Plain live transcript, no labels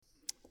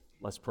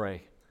Let's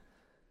pray.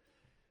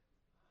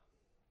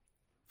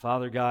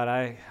 Father God,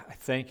 I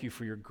thank you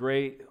for your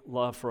great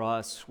love for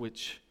us,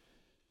 which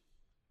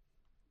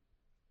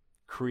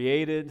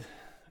created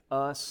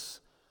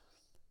us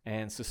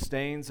and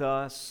sustains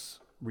us,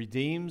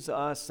 redeems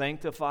us,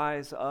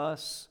 sanctifies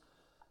us,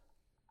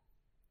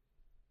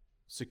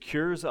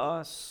 secures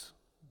us,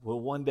 will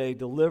one day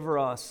deliver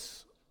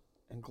us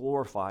and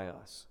glorify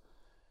us.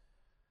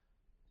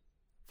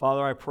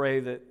 Father, I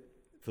pray that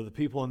for the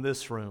people in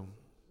this room,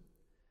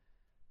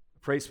 I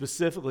pray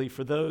specifically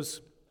for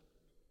those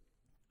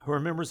who are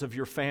members of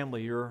your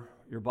family, your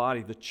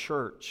body, the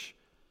church,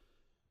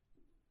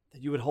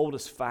 that you would hold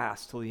us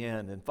fast till the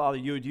end. And Father,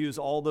 you would use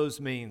all those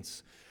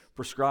means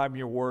prescribed in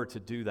your word to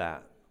do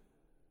that.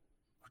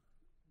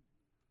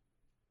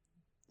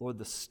 Lord,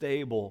 the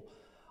stable,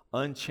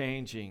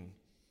 unchanging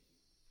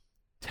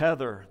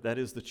tether that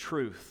is the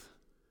truth.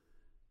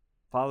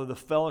 Father, the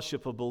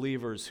fellowship of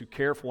believers who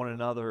care for one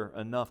another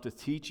enough to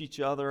teach each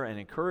other and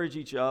encourage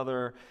each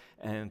other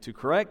and to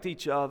correct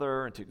each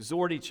other and to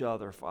exhort each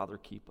other. Father,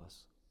 keep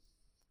us.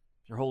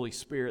 Your Holy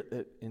Spirit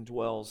that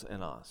indwells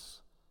in us.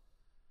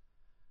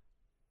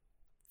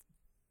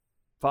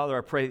 Father,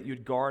 I pray that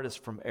you'd guard us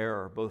from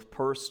error, both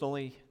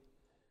personally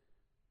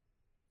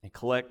and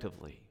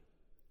collectively.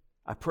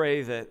 I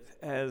pray that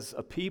as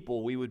a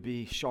people we would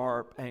be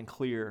sharp and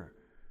clear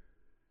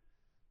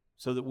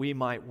so that we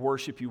might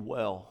worship you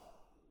well,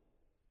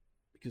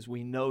 because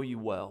we know you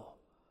well.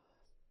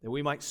 That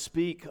we might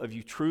speak of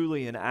you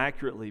truly and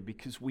accurately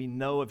because we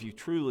know of you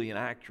truly and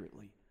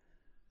accurately.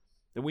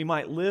 That we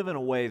might live in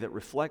a way that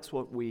reflects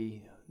what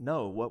we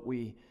know, what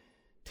we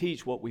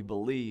teach, what we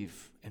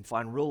believe, and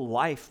find real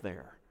life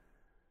there.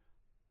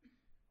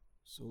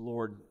 So,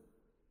 Lord,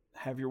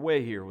 have your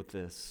way here with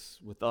this,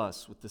 with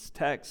us, with this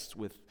text,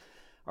 with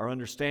our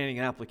understanding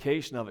and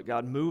application of it.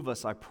 God, move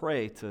us, I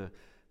pray, to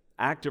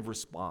active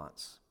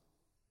response,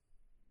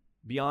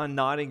 beyond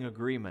nodding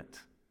agreement,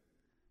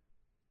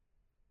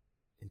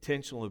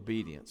 intentional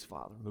obedience,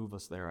 Father. Move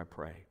us there, I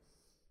pray.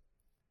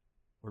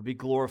 Lord, be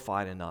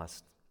glorified in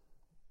us.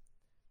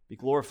 Be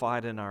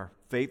glorified in our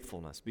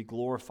faithfulness. Be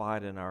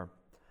glorified in our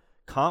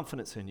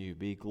confidence in you.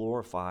 Be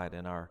glorified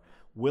in our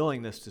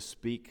willingness to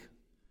speak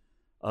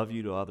of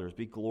you to others.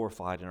 Be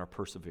glorified in our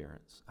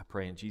perseverance. I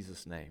pray in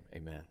Jesus' name,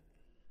 amen.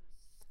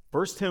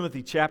 1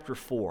 Timothy chapter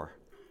 4,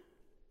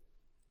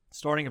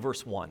 starting in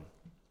verse 1.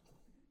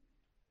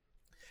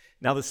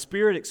 Now the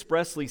Spirit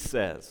expressly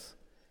says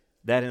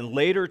that in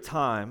later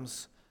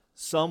times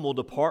some will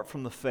depart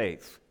from the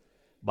faith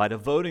by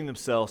devoting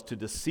themselves to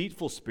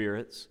deceitful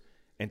spirits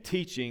and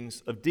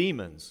teachings of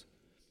demons,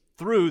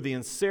 through the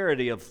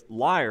insincerity of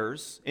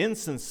liars,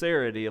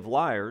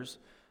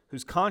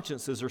 whose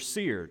consciences are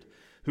seared,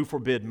 who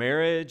forbid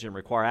marriage and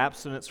require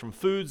abstinence from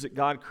foods that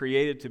God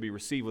created to be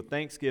received with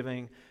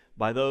thanksgiving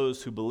by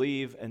those who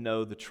believe and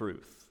know the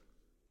truth.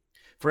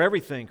 For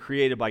everything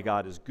created by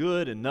God is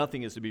good, and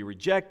nothing is to be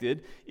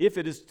rejected if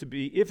it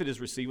is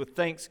received with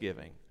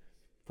thanksgiving.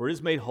 For it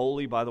is made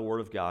holy by the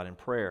word of God in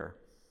prayer.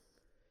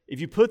 If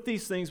you put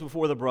these things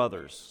before the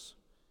brothers,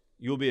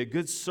 you will be a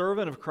good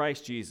servant of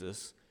Christ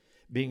Jesus,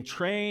 being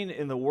trained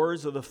in the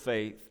words of the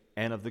faith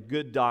and of the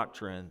good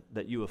doctrine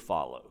that you have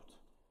followed.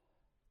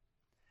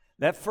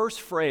 That first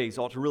phrase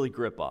ought to really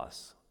grip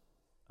us.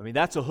 I mean,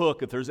 that's a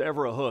hook if there's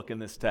ever a hook in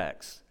this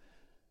text.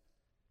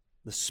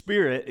 The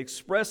Spirit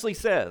expressly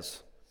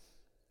says,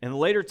 in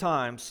later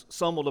times,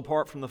 some will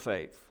depart from the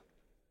faith.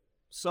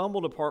 Some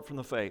will depart from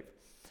the faith.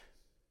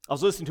 I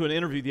was listening to an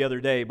interview the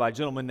other day by a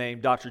gentleman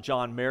named Dr.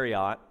 John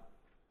Marriott.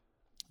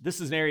 This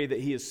is an area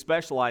that he has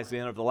specialized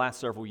in over the last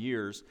several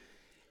years,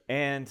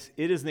 and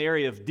it is in the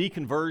area of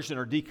deconversion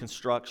or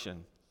deconstruction.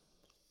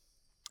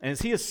 And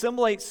as he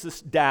assimilates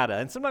this data,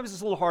 and sometimes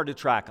it's a little hard to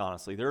track,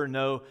 honestly. There are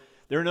no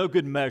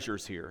good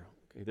measures here.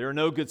 Okay? There are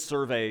no good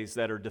surveys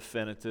that are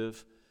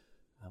definitive.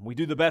 We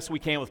do the best we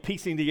can with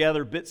piecing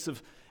together bits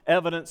of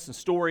evidence and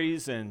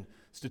stories and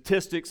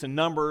statistics and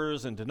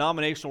numbers and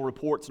denominational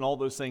reports and all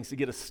those things to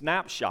get a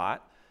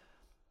snapshot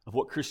of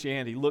what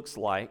Christianity looks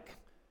like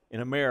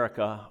in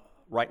America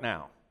right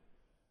now.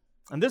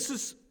 And this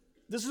is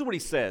what he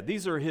said.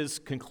 These are his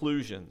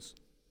conclusions.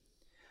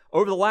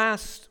 Over the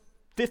last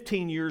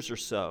 15 years or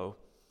so,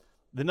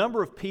 the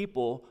number of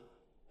people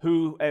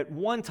who at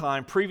one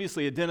time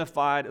previously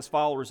identified as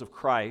followers of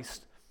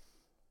Christ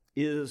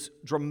is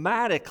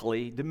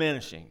dramatically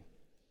diminishing.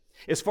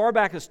 As far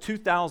back as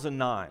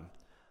 2009,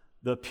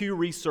 the Pew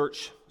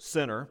Research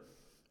Center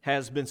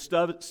has been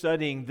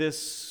studying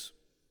this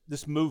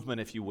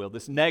movement, if you will,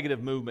 this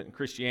negative movement in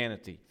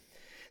Christianity.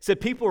 It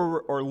said people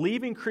are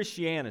leaving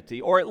Christianity,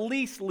 or at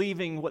least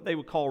leaving what they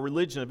would call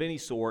religion of any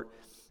sort,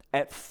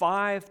 at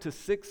 5 to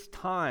 6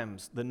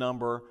 times the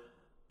number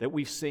that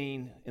we've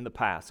seen in the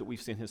past, that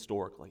we've seen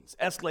historically. It's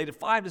escalated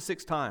 5 to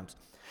 6 times.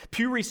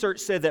 Pew Research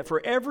said that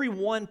for every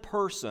one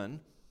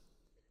person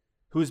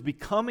who is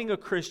becoming a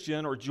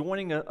Christian or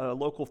joining a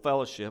local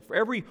fellowship, for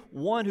every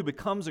one who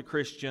becomes a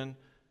Christian,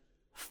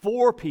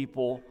 4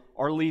 people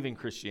are leaving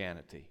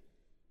Christianity.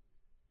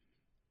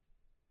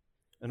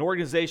 an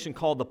organization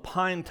called the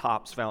Pine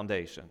Tops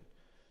Foundation.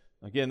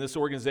 Again, this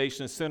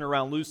organization is centered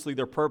around loosely.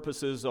 Their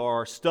purposes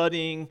are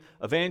studying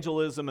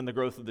evangelism and the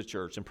growth of the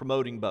church and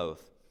promoting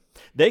both.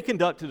 They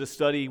conducted a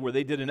study where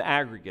they did an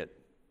aggregate,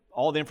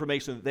 all the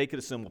information that they could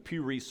assemble,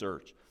 Pew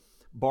Research,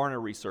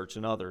 Barna Research,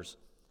 and others.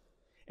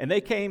 And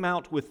they came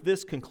out with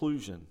this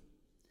conclusion: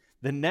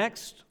 the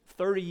next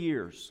 30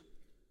 years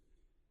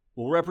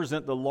will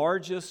represent the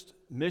largest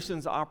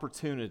missions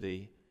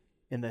opportunity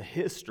in the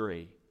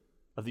history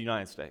of the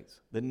United States.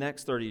 The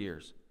next 30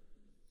 years.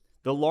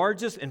 The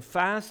largest and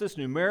fastest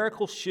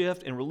numerical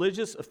shift in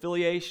religious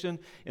affiliation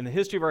in the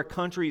history of our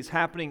country is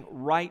happening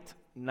right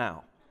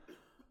now.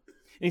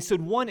 And he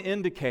said one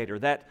indicator,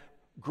 that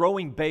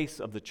growing base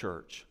of the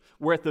church,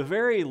 where at the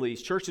very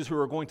least, churches who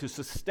are going to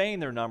sustain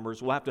their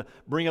numbers will have to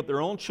bring up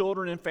their own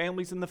children and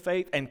families in the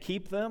faith and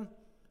keep them.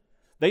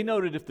 They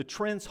noted if the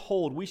trends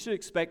hold, we should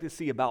expect to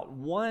see about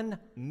 1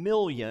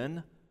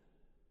 million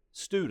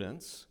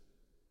students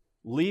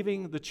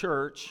leaving the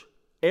church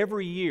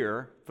every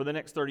year for the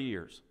next 30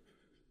 years.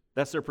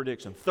 That's their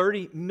prediction,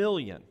 30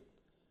 million.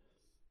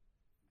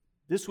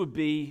 This would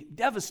be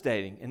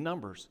devastating in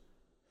numbers.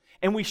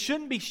 And we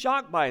shouldn't be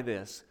shocked by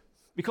this,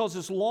 because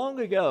as long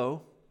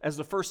ago as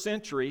the first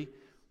century,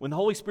 when the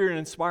Holy Spirit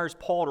inspires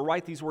Paul to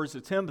write these words to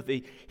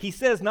Timothy, he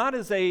says not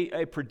as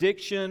a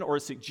prediction or a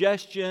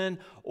suggestion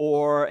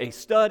or a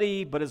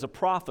study, but as a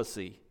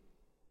prophecy,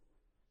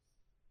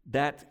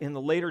 that in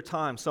the later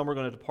times, some are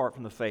going to depart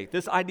from the faith.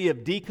 This idea of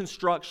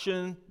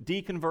deconstruction,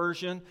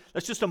 deconversion,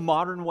 that's just a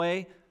modern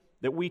way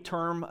that we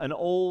term an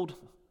old,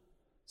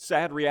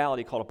 sad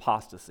reality called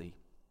apostasy.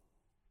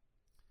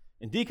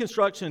 And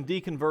deconstruction and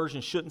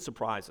deconversion shouldn't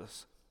surprise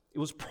us. It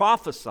was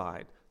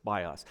prophesied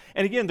by us.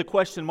 And again, the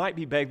question might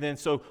be begged then,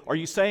 so are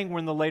you saying we're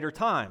in the later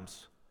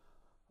times?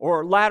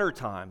 Or latter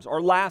times?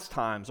 Or last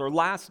times? Or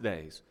last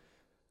days?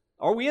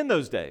 Are we in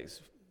those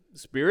days? The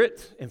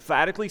Spirit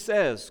emphatically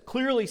says,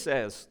 clearly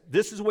says,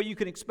 this is what you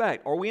can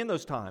expect. Are we in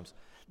those times?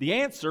 The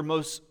answer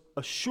most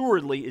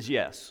assuredly is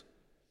yes.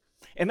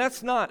 And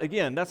that's not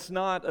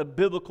a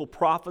biblical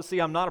prophecy.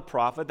 I'm not a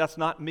prophet. That's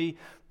not me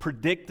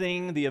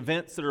predicting the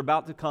events that are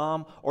about to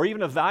come or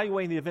even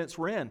evaluating the events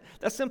we're in.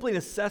 That's simply an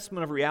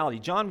assessment of reality.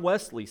 John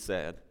Wesley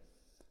said,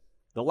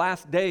 the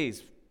last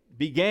days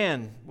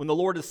began when the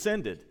Lord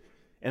ascended,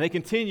 and they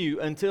continue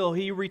until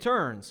He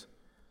returns.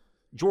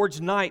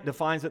 George Knight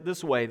defines it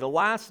this way: the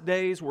last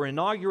days were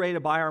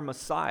inaugurated by our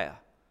Messiah.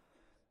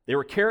 They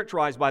were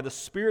characterized by the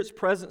Spirit's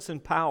presence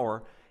and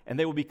power, and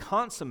they will be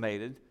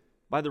consummated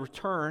by the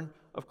return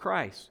of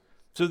Christ.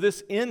 So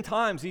this end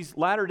times, these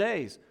latter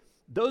days,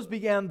 those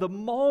began the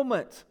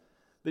moment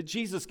that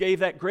Jesus gave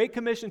that great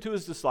commission to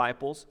His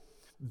disciples,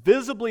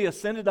 visibly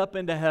ascended up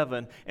into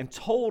heaven, and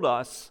told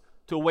us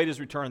to await His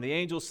return. The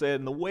angel said,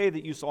 in the way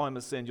that you saw Him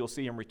ascend, you'll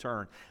see Him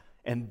return.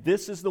 And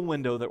this is the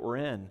window that we're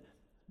in.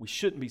 We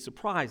shouldn't be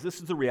surprised. This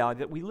is the reality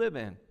that we live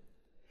in.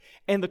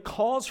 And the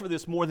cause for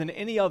this more than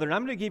any other, and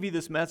I'm going to give you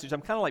this message,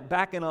 I'm kind of like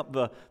backing up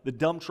the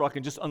dump truck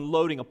and just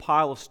unloading a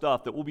pile of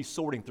stuff that we'll be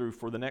sorting through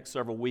for the next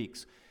several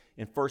weeks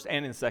in 1st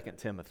and in 2nd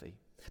Timothy.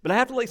 But I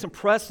have to lay some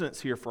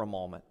precedents here for a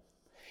moment.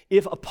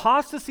 If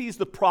apostasy is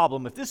the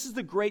problem, if this is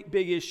the great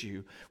big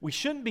issue, we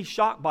shouldn't be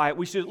shocked by it.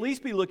 We should at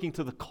least be looking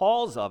to the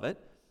cause of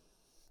it,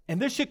 and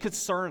this should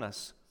concern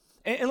us.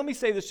 And let me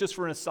say this just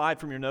for an aside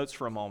from your notes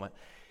for a moment.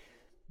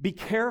 Be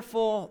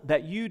careful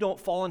that you don't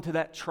fall into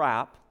that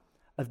trap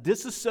of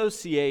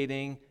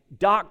disassociating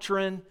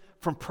doctrine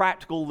from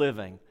practical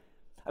living.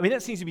 I mean,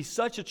 that seems to be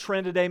such a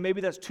trend today. Maybe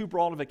that's too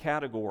broad of a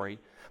category.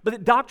 But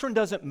that doctrine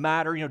doesn't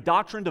matter. You know,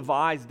 doctrine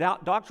divides.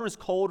 Doctrine is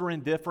cold or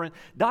indifferent.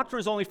 Doctrine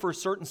is only for a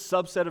certain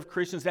subset of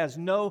Christians. It has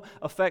no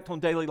effect on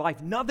daily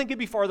life. Nothing could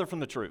be farther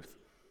from the truth.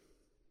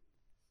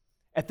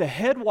 At the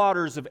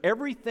headwaters of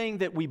everything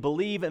that we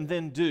believe and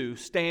then do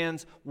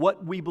stands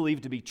what we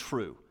believe to be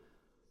true.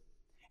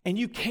 And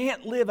you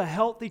can't live a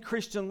healthy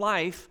Christian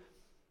life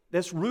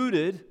that's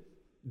rooted,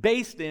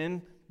 based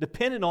in,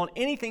 dependent on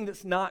anything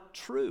that's not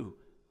true.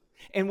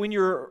 And when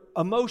your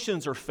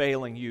emotions are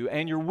failing you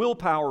and your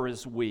willpower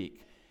is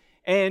weak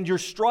and you're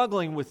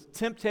struggling with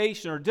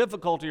temptation or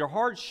difficulty or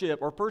hardship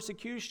or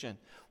persecution,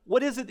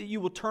 what is it that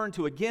you will turn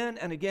to again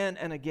and again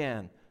and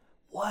again?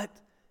 What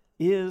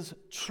is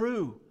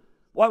true?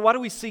 Why do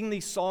we sing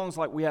these songs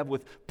like we have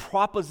with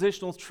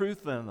propositional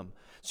truth in them?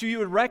 So you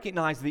would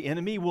recognize the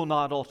enemy will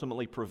not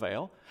ultimately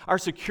prevail. Our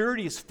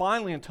security is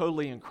finally and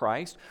totally in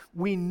Christ.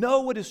 We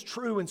know what is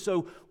true, and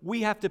so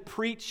we have to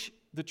preach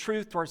the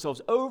truth to ourselves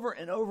over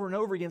and over and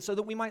over again so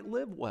that we might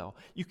live well.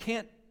 You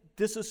can't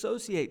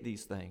disassociate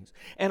these things.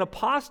 And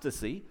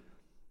apostasy,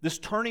 this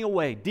turning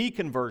away,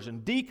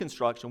 deconversion,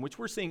 deconstruction, which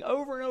we're seeing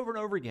over and over and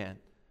over again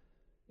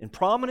in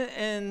prominent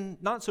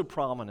and not so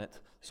prominent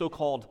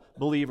so-called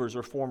believers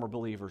or former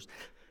believers.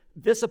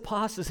 This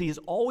apostasy is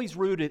always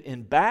rooted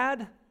in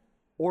bad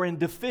or in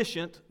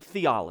deficient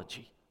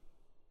theology.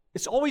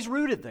 It's always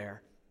rooted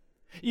there.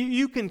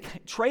 You can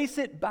trace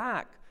it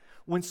back.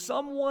 When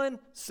someone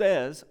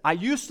says, I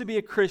used to be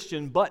a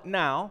Christian, but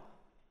now,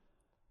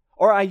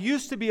 Or I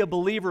used to be a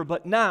believer,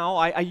 but now,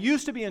 I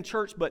used to be in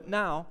church, but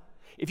now,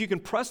 if you can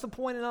press the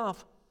point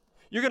enough,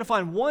 you're going to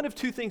find one of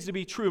two things to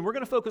be true. And we're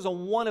going to focus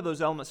on one of those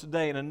elements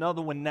today and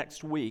another one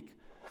next week.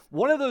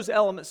 One of those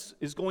elements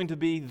is going to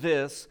be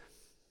this: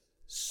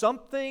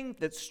 something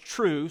that's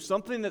true,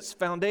 something that's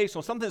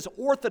foundational, something that's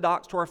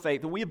orthodox to our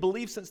faith that we have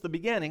believed since the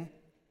beginning,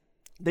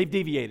 they've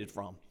deviated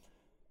from.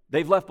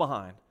 They've left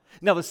behind.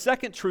 Now, the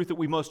second truth that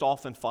we most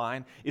often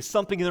find is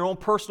something in their own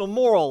personal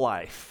moral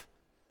life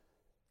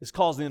is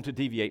causing them to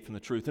deviate from the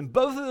truth. And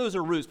both of those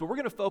are roots, but we're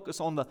going to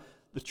focus on the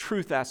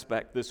truth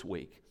aspect this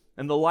week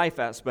and the life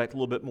aspect a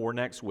little bit more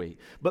next week.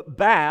 But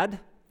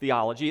bad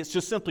theology, it's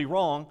just simply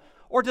wrong,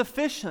 or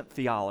deficient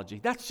theology,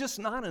 that's just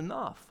not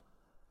enough.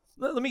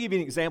 Let me give you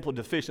an example of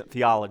deficient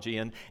theology,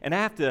 and I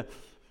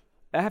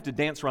have to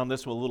dance around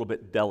this one a little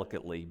bit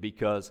delicately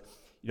because,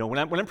 you know, when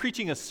I'm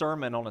preaching a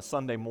sermon on a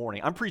Sunday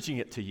morning, I'm preaching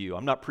it to you.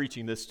 I'm not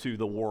preaching this to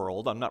the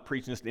world. I'm not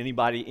preaching this to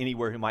anybody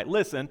anywhere who might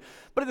listen,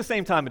 but at the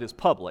same time, it is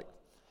public.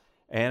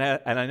 And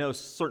I know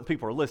certain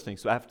people are listening,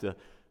 so I have to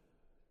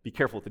be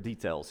careful with the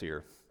details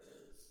here.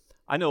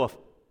 I know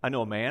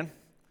a man,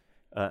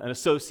 an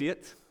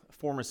associate, a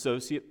former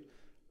associate,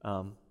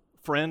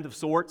 friend of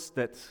sorts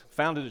that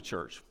founded a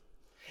church.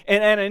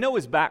 And I know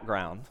his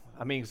background.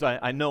 I mean, 'cause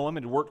I know him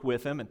and worked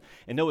with him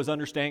and know his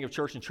understanding of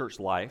church and church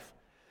life.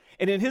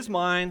 And in his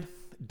mind,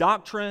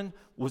 doctrine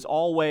was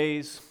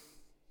always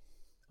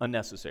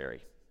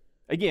unnecessary.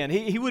 Again,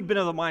 he would have been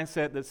of the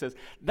mindset that says,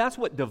 that's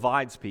what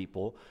divides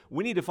people.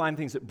 We need to find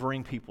things that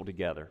bring people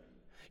together.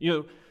 You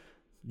know,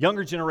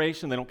 younger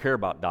generation, they don't care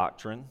about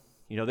doctrine.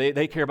 You know,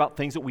 they care about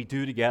things that we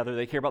do together.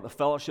 They care about the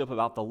fellowship,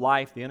 about the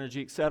life, the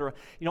energy, etc.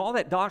 You know, all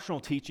that doctrinal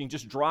teaching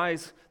just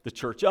drives the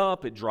church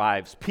up. It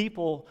drives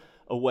people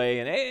away,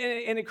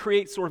 and it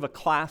creates sort of a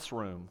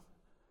classroom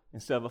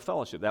instead of a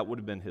fellowship. That would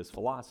have been his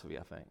philosophy,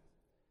 I think.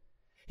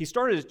 He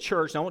started a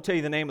church, and I won't tell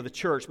you the name of the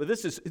church, but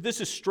this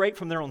is straight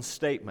from their own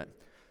statement.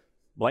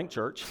 Blank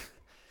Church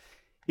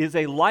is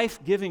a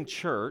life-giving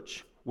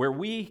church where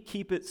we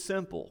keep it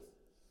simple.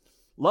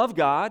 Love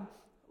God,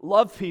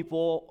 love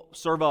people,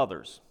 serve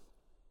others.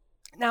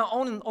 Now,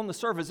 on the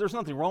surface, there's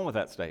nothing wrong with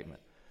that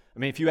statement. I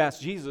mean, if you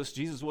ask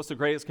Jesus, what's the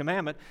greatest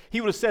commandment? He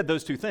would have said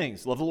those two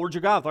things. Love the Lord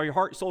your God with all your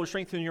heart, your soul, your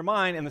strength, and your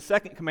mind. And the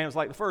second commandment is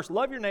like the first.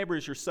 Love your neighbor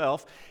as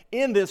yourself.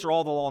 In this are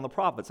all the law and the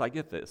prophets. I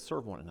get this.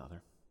 Serve one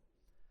another.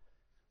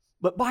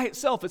 But by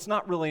itself, it's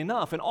not really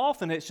enough. And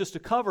often it's just a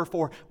cover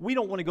for we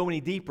don't want to go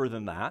any deeper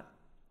than that.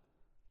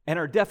 And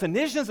our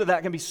definitions of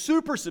that can be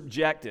super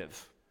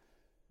subjective.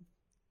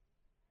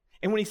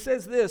 And when he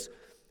says this,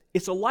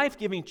 it's a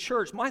life-giving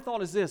church, my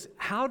thought is this: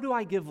 how do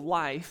I give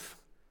life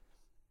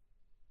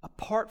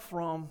apart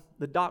from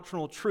the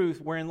doctrinal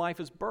truth wherein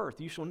life is birthed?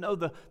 You shall know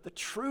the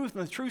truth,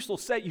 and the truth will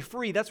set you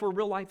free. That's where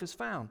real life is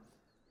found.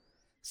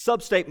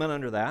 Substatement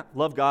under that: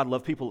 love God,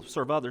 love people,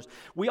 serve others.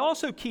 We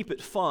also keep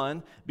it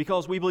fun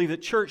because we believe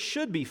that church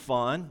should be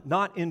fun,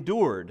 not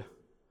endured.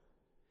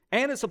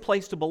 And it's a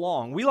place to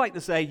belong. We like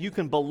to say you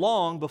can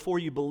belong before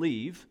you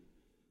believe,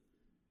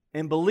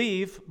 and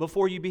believe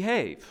before you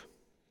behave.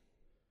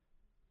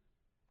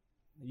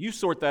 You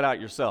sort that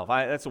out yourself.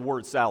 That's a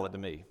word salad to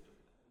me.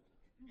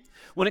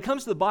 When it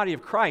comes to the body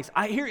of Christ,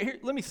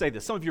 let me say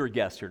this. Some of you are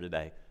guests here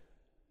today.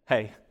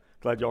 Hey,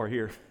 glad y'all are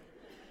here.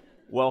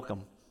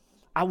 Welcome.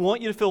 I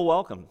want you to feel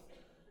welcome.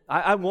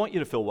 I want you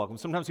to feel welcome.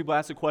 Sometimes people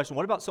ask the question,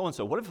 what about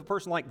so-and-so? What if a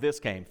person like this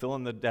came? Fill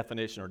in the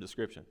definition or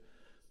description.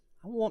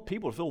 I want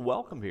people to feel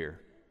welcome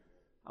here.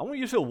 I want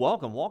you to feel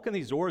welcome. Walk in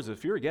these doors.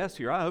 If you're a guest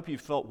here, I hope you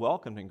felt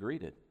welcomed and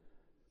greeted.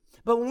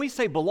 But when we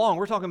say belong,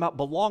 we're talking about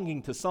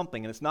belonging to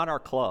something, and it's not our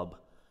club.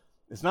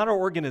 It's not our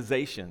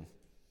organization.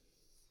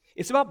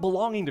 It's about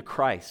belonging to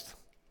Christ.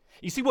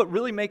 You see, what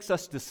really makes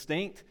us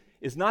distinct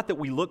is not that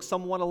we look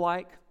somewhat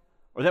alike,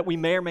 or that we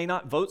may or may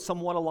not vote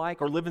somewhat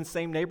alike, or live in the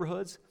same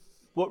neighborhoods.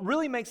 What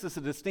really makes us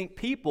a distinct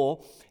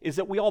people is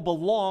that we all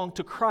belong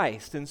to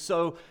Christ, and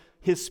so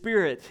His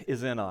Spirit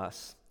is in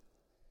us.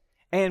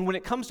 And when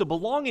it comes to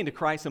belonging to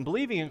Christ and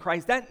believing in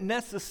Christ, that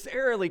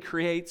necessarily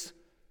creates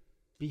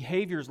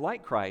behaviors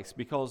like Christ,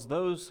 because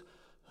those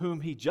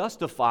whom He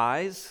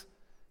justifies,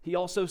 He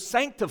also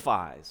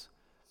sanctifies.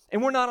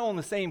 And we're not on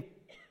the same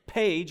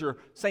page or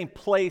same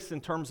place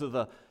in terms of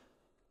the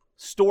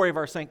story of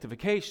our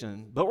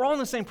sanctification, but we're all in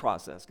the same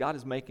process. God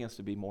is making us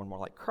to be more and more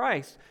like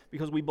Christ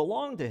because we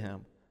belong to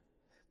Him.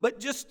 But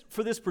just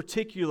for this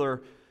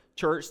particular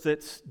church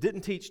that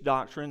didn't teach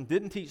doctrine,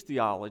 didn't teach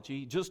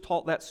theology, just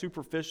taught that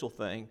superficial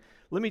thing,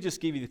 let me just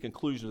give you the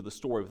conclusion of the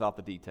story without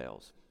the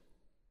details.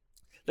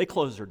 They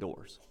closed their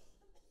doors.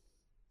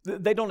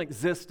 They don't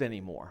exist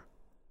anymore.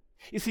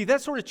 You see,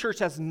 that sort of church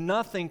has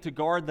nothing to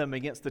guard them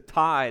against the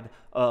tide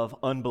of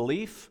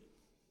unbelief,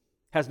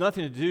 has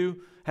nothing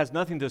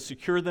to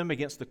secure them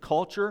against the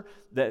culture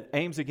that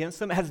aims against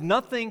them, has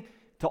nothing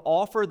to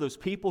offer those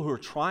people who are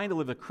trying to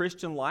live a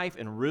Christian life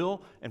in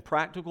real and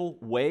practical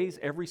ways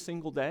every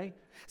single day.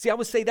 See, I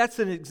would say that's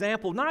an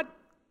example, not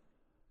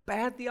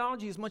bad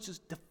theology as much as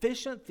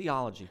deficient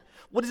theology.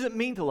 What does it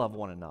mean to love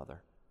one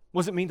another?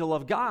 What does it mean to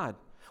love God?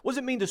 What does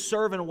it mean to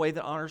serve in a way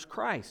that honors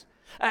Christ?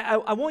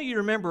 I want you to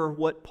remember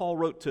what Paul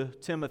wrote to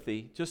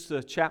Timothy just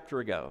a chapter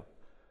ago.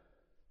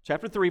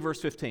 Chapter 3,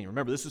 verse 15.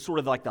 Remember, this is sort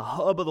of like the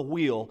hub of the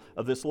wheel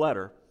of this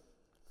letter.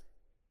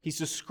 He's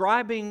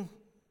describing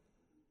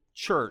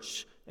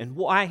church and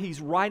why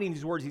he's writing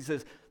these words. He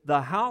says,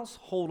 the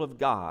household of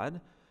God,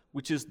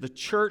 which is the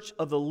church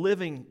of the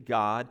living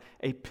God,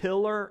 a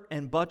pillar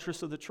and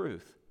buttress of the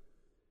truth.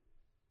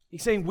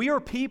 He's saying we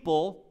are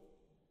people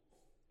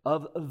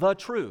of the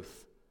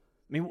truth.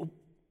 I mean,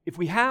 if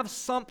we have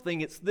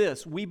something, it's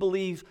this. We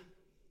believe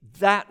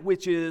that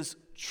which is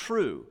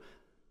true,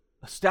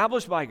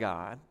 established by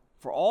God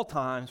for all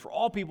times, for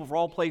all people, for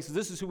all places.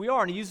 This is who we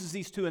are. And he uses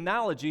these two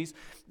analogies.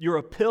 You're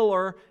a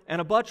pillar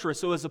and a buttress.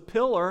 So as a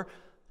pillar,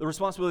 the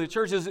responsibility of the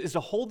church is to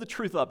hold the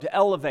truth up, to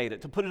elevate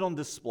it, to put it on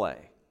display.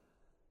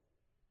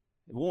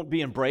 It won't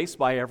be embraced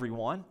by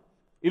everyone.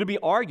 It'll be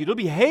argued. It'll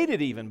be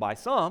hated even by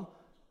some,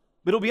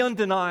 but it'll be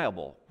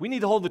undeniable. We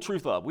need to hold the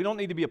truth up. We don't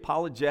need to be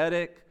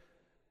apologetic,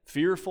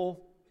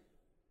 fearful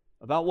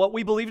about what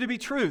we believe to be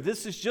true.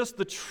 This is just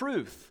the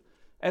truth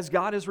as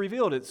God has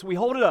revealed it. So we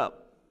hold it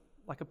up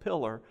like a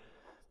pillar,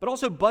 but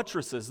also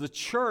buttresses. The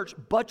church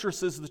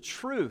buttresses the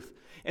truth.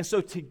 And so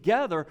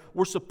together,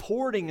 we're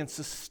supporting and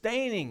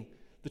sustaining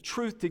the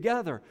truth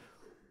together.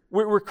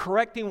 We're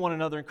correcting one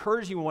another,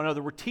 encouraging one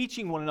another. We're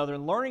teaching one another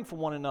and learning from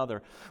one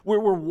another.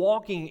 We're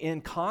walking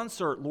in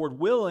concert, Lord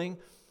willing,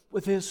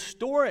 with the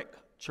historic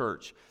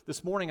church.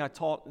 This morning I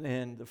taught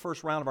in the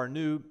first round of our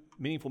new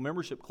meaningful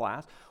membership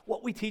class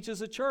what we teach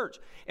as a church.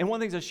 And one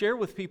of the things I shared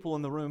with people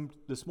in the room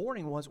this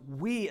morning was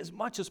we, as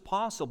much as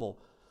possible,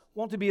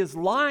 want to be as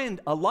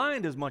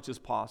aligned as much as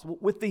possible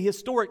with the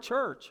historic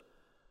church.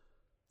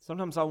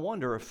 Sometimes I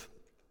wonder if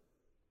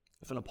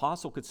an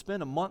apostle could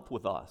spend a month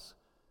with us,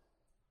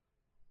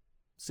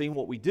 seeing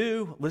what we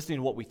do, listening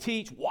to what we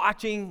teach,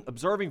 watching,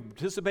 observing,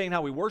 participating in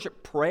how we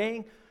worship,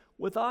 praying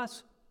with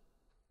us,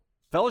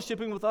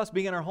 fellowshipping with us,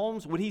 being in our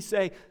homes. Would he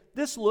say,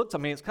 this looks,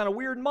 it's kind of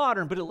weird and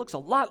modern, but it looks a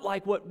lot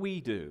like what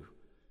we do.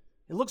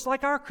 It looks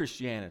like our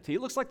Christianity.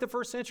 It looks like the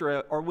first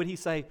century. Or would he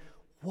say,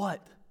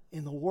 what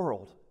in the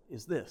world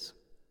is this?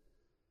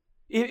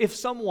 If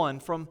someone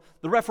from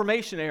the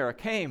Reformation era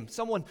came,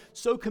 someone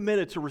so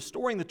committed to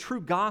restoring the true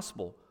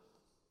gospel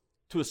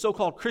to a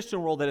so-called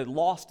Christian world that had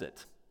lost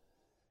it,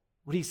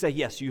 would he say,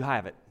 yes, you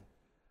have it?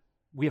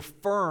 We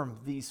affirm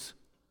these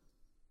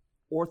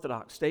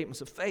orthodox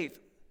statements of faith.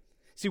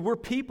 See, we're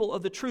people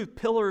of the truth,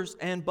 pillars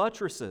and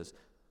buttresses.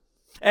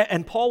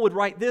 And Paul would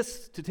write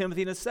this to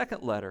Timothy in his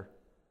second letter.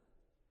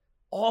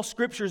 All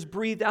Scripture is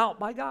breathed out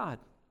by God.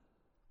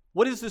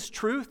 What is this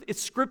truth?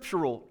 It's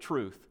scriptural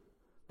truth.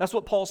 That's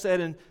what Paul said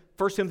in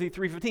 1 Timothy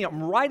 3:15.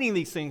 I'm writing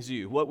these things to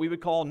you, what we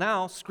would call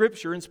now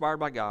Scripture inspired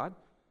by God.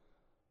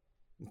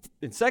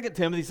 In 2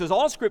 Timothy, he says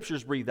all Scripture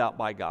is breathed out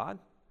by God,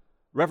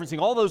 referencing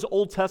all those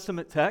Old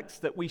Testament texts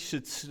that we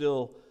should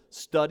still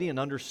study and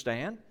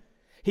understand.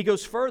 He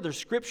goes further.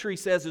 Scripture, he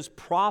says, is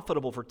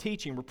profitable for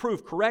teaching,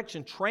 reproof,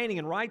 correction, training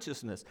in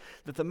righteousness,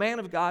 that the man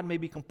of God may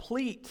be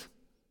complete,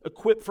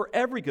 equipped for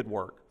every good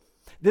work.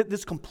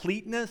 This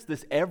completeness,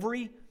 this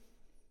every,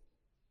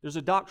 there's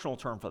a doctrinal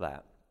term for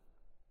that.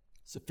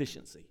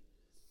 Sufficiency.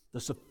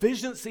 The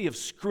sufficiency of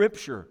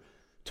Scripture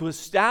to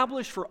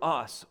establish for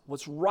us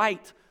what's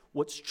right,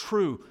 what's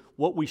true,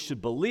 what we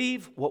should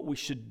believe, what we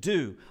should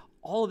do.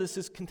 All of this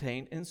is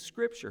contained in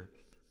Scripture.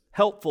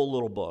 Helpful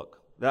little book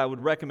that I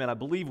would recommend. I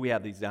believe we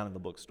have these down in the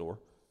bookstore.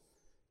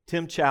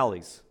 Tim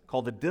Challies,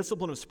 called The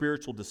Discipline of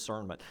Spiritual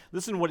Discernment.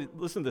 Listen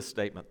to this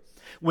statement.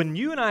 When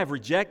you and I have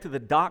rejected the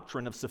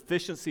doctrine of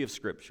sufficiency of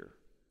Scripture,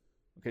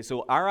 okay,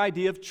 so our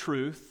idea of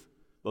truth,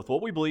 both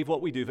what we believe,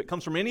 what we do, if it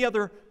comes from any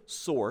other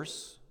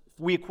source, if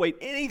we equate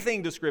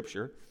anything to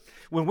Scripture,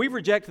 when we've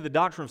rejected the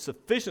doctrine of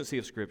sufficiency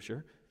of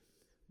Scripture,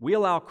 we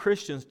allow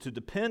Christians to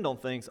depend on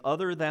things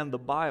other than the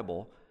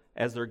Bible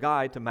as their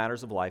guide to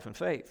matters of life and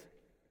faith.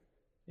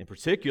 In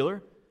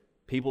particular,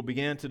 people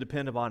began to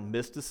depend upon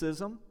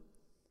mysticism,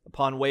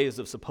 upon ways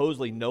of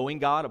supposedly knowing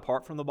God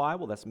apart from the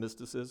Bible. That's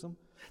mysticism.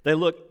 They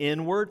look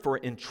inward for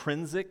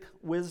intrinsic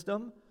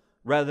wisdom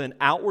rather than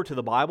outward to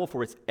the Bible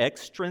for its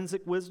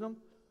extrinsic wisdom.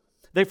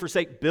 They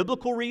forsake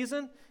biblical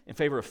reason in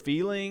favor of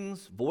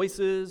feelings,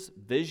 voices,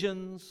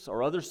 visions,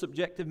 or other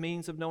subjective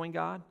means of knowing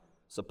God,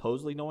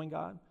 supposedly knowing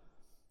God.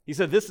 He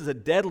said this is a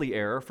deadly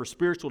error, for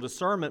spiritual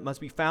discernment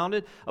must be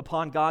founded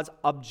upon God's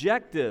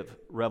objective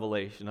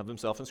revelation of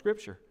himself in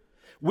Scripture.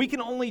 We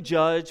can only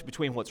judge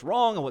between what's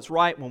wrong and what's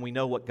right when we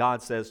know what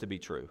God says to be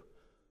true.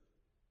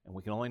 And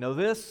we can only know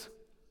this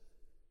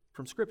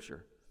from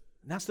Scripture.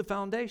 And that's the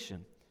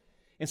foundation.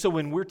 And so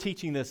when we're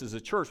teaching this as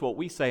a church, what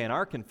we say in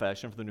our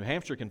confession, for the New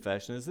Hampshire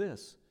Confession, is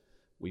this.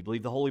 We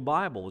believe the Holy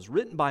Bible was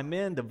written by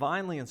men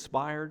divinely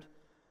inspired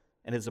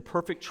and is a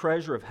perfect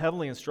treasure of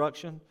heavenly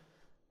instruction,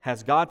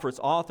 has God for its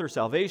author,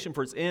 salvation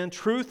for its end,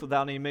 truth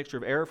without any mixture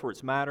of error for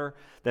its matter,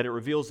 that it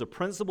reveals the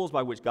principles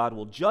by which God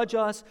will judge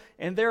us,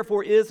 and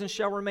therefore is and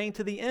shall remain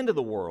to the end of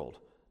the world,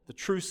 the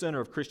true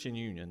center of Christian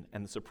union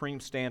and the supreme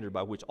standard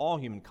by which all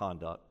human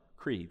conduct,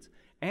 creeds,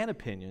 and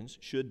opinions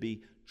should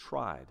be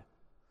tried.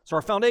 So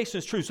our foundation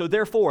is true. So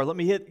therefore, let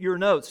me hit your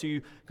notes so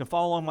you can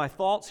follow along my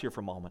thoughts here for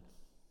a moment.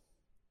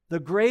 The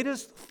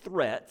greatest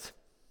threat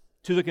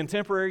to the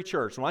contemporary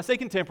church, when I say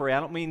contemporary, I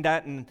don't mean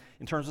that in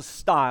terms of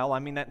style, I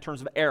mean that in terms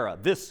of era,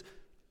 this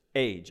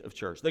age of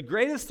church. The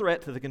greatest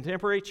threat to the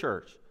contemporary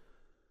church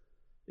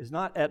is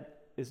not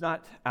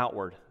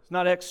outward, it's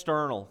not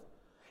external,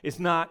 it's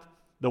not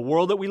the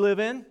world that we live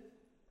in,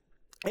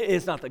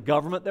 it's not the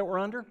government that we're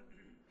under,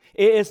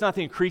 it's not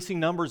the increasing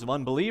numbers of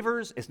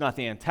unbelievers, it's not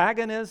the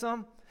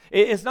antagonism,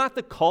 it's not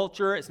the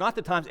culture, it's not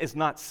the times, it's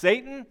not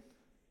Satan.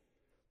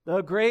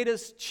 The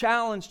greatest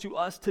challenge to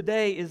us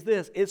today is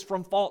this. It's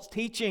from false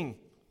teaching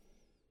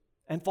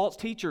and false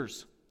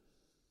teachers.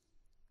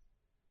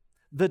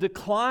 The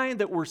decline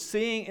that we're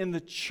seeing in the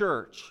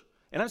church,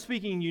 and I'm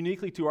speaking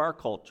uniquely to our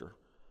culture,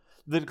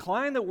 the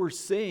decline that we're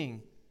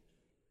seeing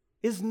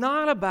is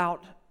not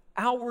about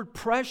outward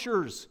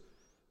pressures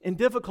and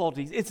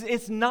difficulties.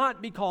 It's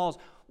not because,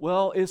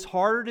 well, it's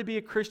harder to be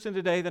a Christian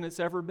today than it's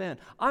ever been.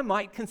 I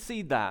might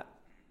concede that.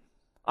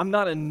 I'm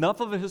not enough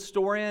of a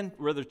historian,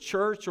 whether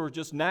church or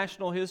just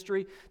national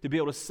history, to be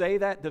able to say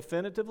that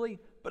definitively,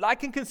 but I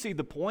can concede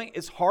the point.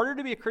 It's harder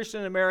to be a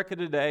Christian in America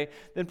today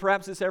than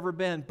perhaps it's ever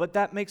been, but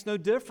that makes no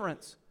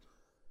difference.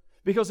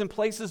 Because in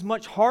places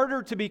much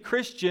harder to be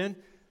Christian,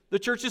 the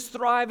church is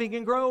thriving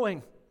and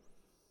growing.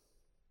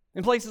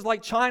 In places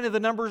like China, the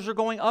numbers are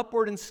going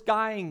upward and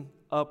skying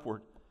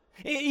upward.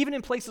 Even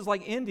in places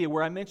like India,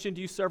 where I mentioned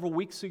to you several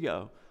weeks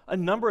ago, a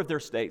number of their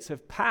states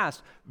have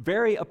passed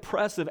very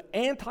oppressive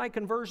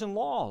anti-conversion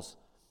laws.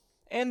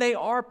 And they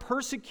are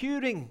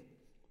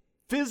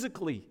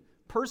physically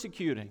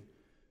persecuting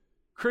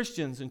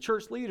Christians and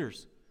church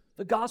leaders.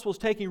 The gospel is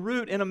taking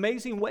root in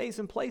amazing ways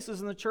in places,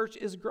 and the church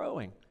is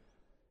growing.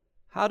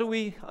 How do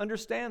we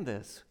understand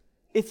this?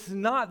 It's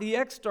not the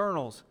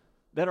externals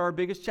that are our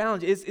biggest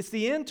challenge. It's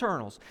the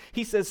internals.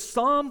 He says,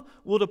 some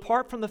will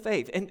depart from the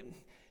faith. And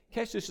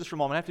catch this just for a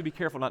moment. I have to be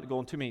careful not to go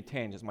on too many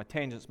tangents. My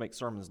tangents make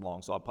sermons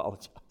long, so I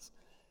apologize.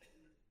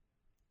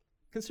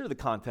 Consider the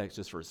context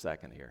just for a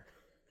second here.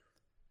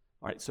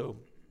 All right, so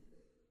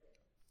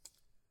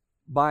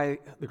by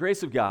the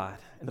grace of God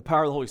and the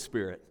power of the Holy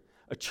Spirit,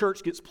 a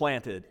church gets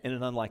planted in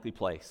an unlikely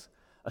place,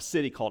 a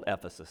city called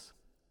Ephesus.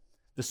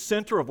 The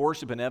center of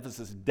worship in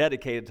Ephesus is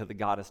dedicated to the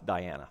goddess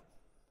Diana.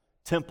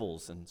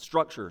 Temples and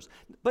structures,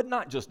 but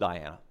not just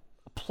Diana,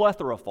 a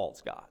plethora of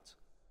false gods.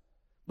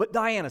 But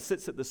Diana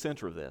sits at the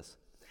center of this.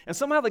 And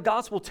somehow the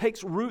gospel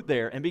takes root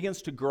there and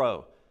begins to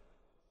grow.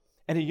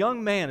 And a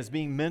young man is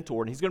being mentored,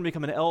 and he's going to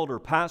become an elder,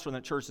 pastor in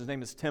that church. His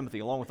name is Timothy,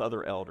 along with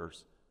other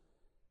elders.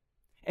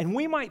 And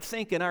we might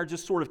think in our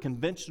just sort of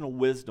conventional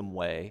wisdom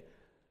way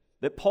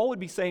that Paul would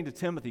be saying to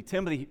Timothy,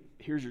 Timothy,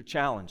 here's your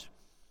challenge.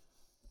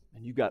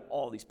 And you've got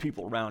all these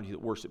people around you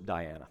that worship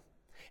Diana.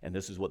 And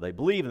this is what they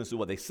believe, and this is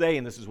what they say,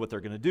 and this is what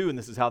they're going to do, and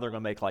this is how they're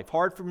going to make life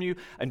hard for you.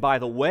 And by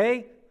the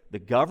way, the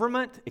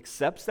government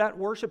accepts that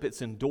worship.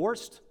 It's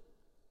endorsed.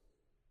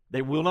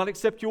 They will not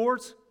accept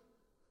yours.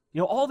 You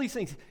know, all these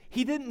things.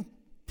 He didn't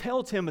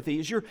tell Timothy,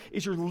 as you're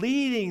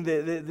leading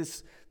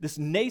this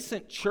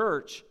nascent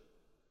church,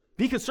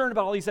 be concerned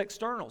about all these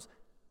externals.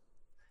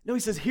 No, he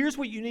says, here's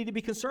what you need to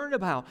be concerned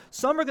about.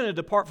 Some are going to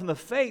depart from the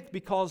faith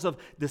because of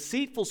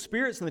deceitful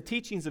spirits and the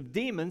teachings of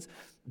demons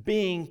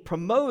being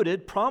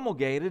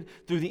promulgated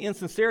through the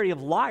insincerity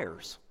of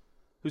liars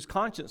whose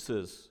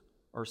consciences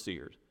are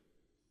seared.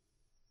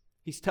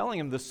 He's telling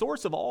him the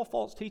source of all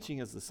false teaching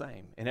is the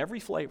same in every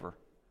flavor,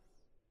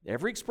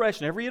 every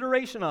expression, every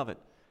iteration of it.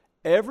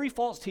 Every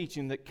false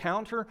teaching that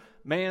contradicts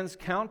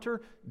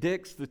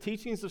the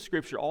teachings of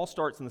Scripture all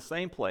starts in the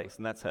same place,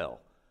 and that's hell.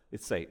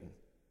 It's Satan.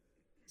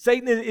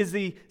 Satan is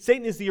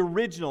the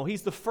original.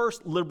 He's the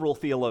first liberal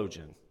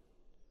theologian.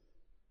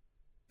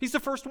 He's the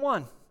first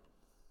one.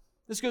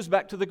 This goes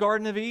back to the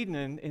Garden of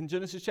Eden in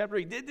Genesis chapter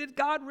 8. Did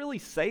God really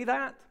say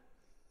that?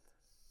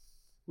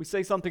 We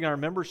say something in our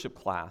membership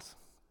class.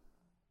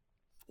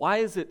 Why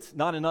is it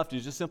not enough to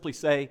just simply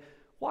say,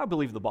 well, I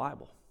believe the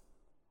Bible?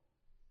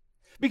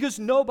 Because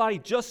nobody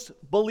just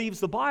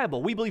believes the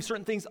Bible. We believe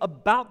certain things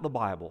about the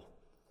Bible.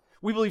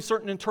 We believe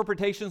certain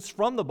interpretations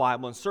from the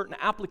Bible and certain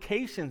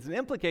applications and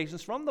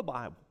implications from the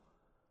Bible.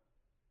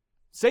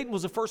 Satan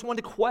was the first one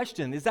to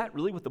question, is that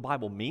really what the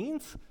Bible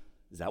means?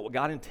 Is that what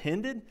God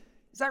intended?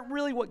 Is that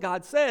really what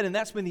God said? And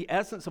that's been the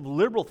essence of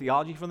liberal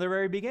theology from the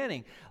very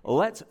beginning.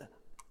 Let's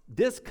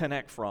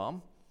disconnect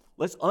from,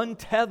 let's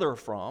untether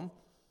from,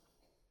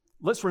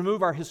 let's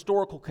remove our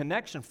historical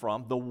connection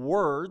from the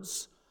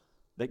words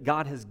that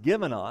God has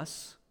given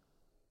us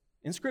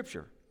in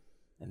Scripture.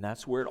 And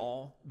that's where it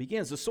all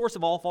begins. The source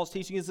of all false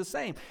teaching is the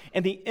same.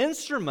 And the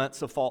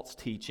instruments of false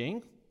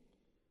teaching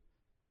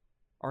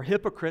are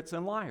hypocrites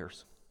and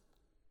liars.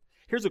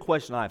 Here's a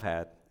question I've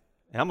had,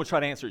 and I'm going to try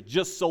to answer it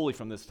just solely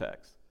from this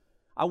text.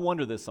 I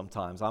wonder this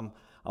sometimes. I'm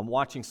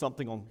watching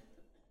something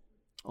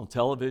on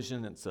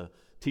television. It's a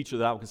teacher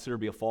that I would consider to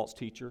be a false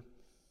teacher.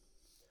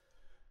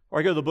 Or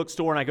I go to the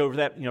bookstore and I go over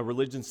that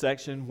religion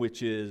section,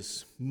 which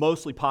is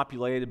mostly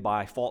populated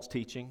by false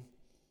teaching.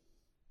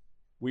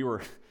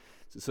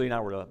 Cecilia and I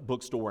were at a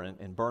bookstore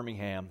in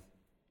Birmingham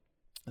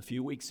a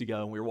few weeks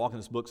ago, and we were walking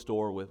this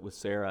bookstore with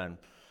Sarah, and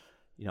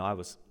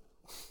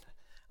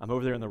I'm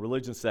over there in the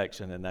religion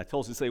section, and I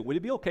told her, say, would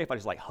it be okay if I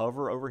just like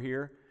hover over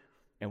here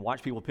and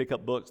watch people pick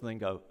up books and then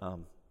go,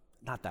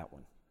 not that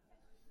one.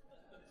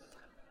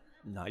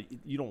 No,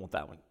 you don't want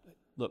that one.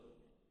 Look,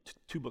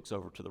 2 books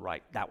over to the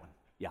right, that one.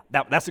 Yeah,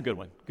 that's a good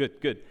one.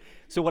 Good.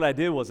 So what I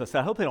did was I said,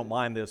 I hope they don't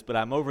mind this, but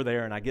I'm over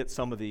there and I get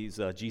some of these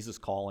Jesus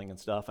Calling and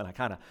stuff, and I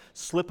kind of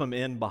slip them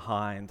in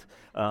behind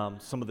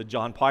some of the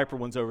John Piper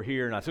ones over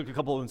here, and I took a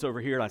couple of ones over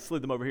here and I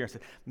slid them over here and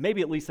said,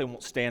 maybe at least they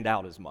won't stand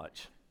out as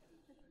much.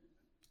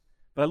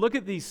 But I look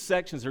at these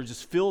sections, they're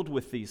just filled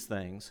with these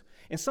things,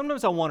 and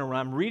sometimes I wonder when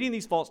I'm reading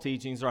these false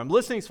teachings or I'm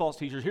listening to these false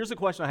teachers, here's a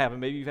question I have, and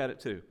maybe you've had it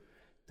too.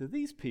 Do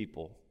these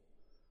people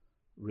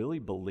really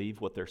believe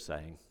what they're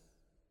saying?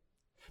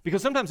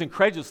 Because sometimes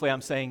incredulously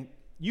I'm saying,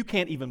 you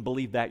can't even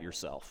believe that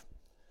yourself.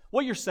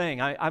 What you're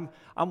saying, I'm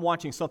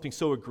watching something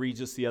so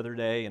egregious the other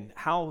day, and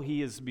how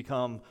he has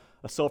become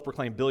a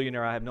self-proclaimed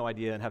billionaire, I have no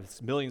idea, and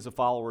has millions of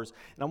followers,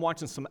 and I'm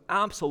watching some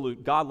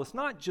absolute godless,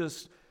 not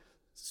just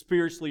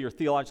spiritually or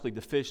theologically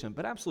deficient,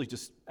 but absolutely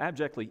just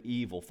abjectly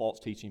evil false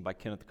teaching by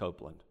Kenneth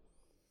Copeland.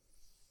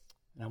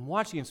 And I'm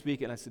watching him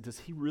speak, and I said, does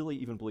he really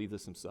even believe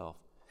this himself?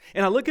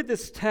 And I look at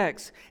this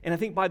text, and I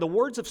think by the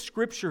words of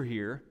Scripture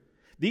here,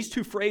 these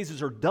 2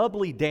 phrases are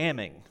doubly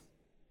damning.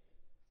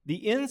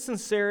 The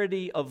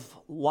insincerity of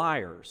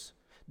liars,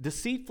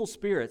 deceitful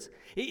spirits.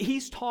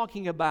 He's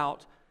talking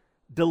about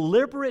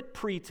deliberate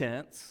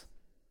pretense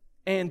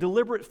and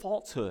deliberate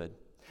falsehood.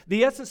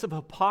 The essence of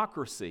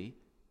hypocrisy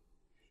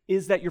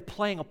is that you're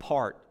playing a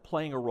part,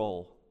 playing a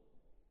role.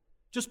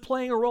 Just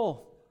playing a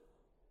role.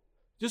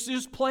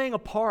 Just playing a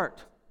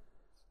part.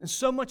 And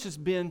so much has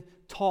been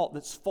taught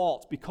that's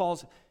false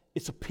because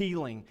it's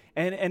appealing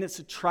and it's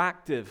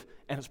attractive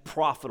and it's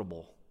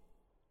profitable.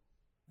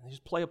 And they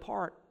just play a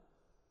part,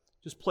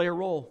 just play a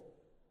role.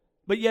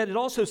 But yet it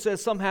also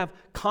says some have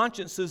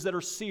consciences that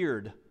are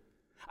seared.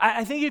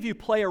 I think if you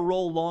play a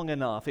role long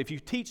enough, if you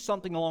teach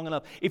something long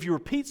enough, if you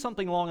repeat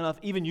something long enough,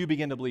 even you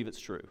begin to believe it's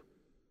true.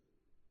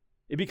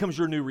 It becomes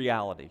your new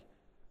reality.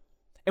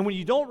 And when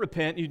you don't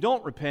repent, you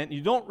don't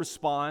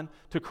respond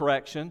to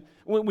correction,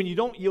 when you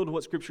don't yield to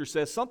what Scripture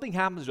says, something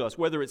happens to us,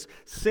 whether it's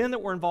sin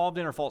that we're involved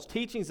in or false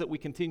teachings that we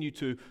continue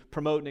to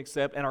promote and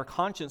accept, and our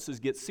consciences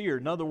get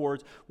seared. In other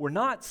words, we're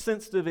not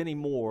sensitive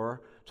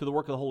anymore to the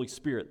work of the Holy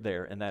Spirit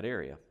there in that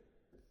area.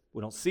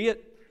 We don't see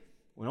it,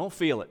 we don't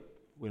feel it,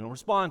 we don't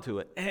respond to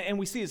it. And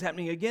we see this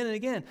happening again and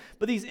again.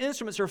 But these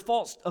instruments of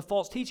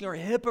false teaching are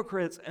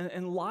hypocrites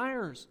and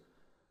liars.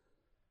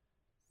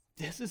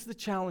 This is the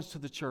challenge to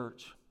the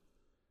church.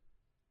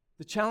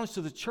 The challenge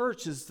to the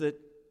church is that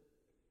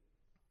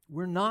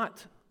we're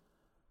not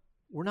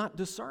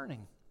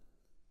discerning.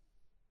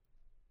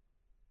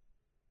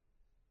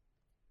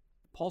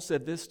 Paul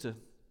said this to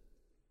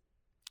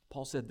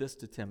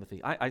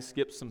Timothy. I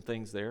skipped some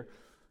things there.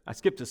 I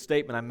skipped a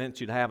statement I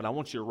meant you to have, and I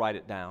want you to write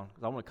it down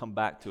because I want to come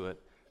back to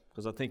it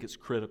because I think it's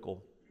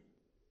critical.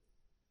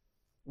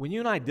 When you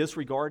and I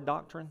disregard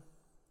doctrine,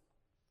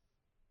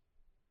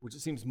 which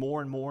it seems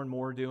more and more and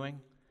more doing,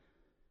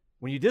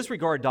 when you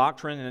disregard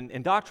doctrine,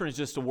 and doctrine is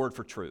just a word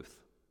for truth.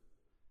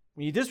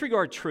 When you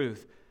disregard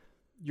truth,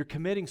 you're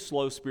committing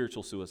slow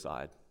spiritual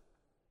suicide.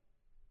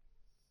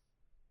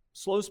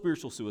 Slow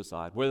spiritual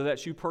suicide, whether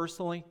that's you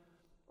personally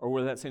or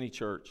whether that's any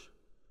church.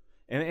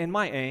 And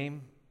my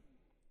aim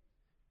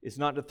is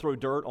not to throw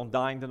dirt on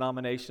dying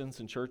denominations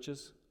and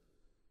churches,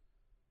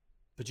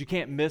 but you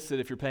can't miss it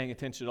if you're paying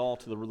attention at all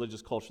to the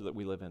religious culture that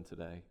we live in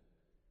today.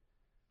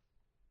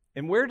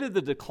 And where did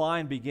the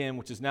decline begin,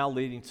 which is now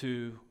leading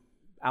to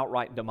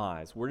outright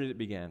demise? Where did it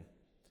begin?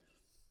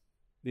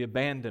 The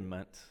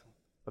abandonment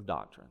of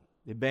doctrine,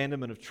 the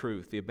abandonment of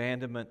truth, the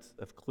abandonment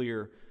of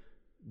clear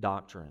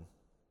doctrine.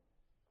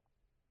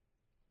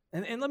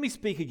 And let me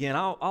speak again.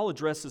 I'll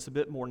address this a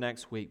bit more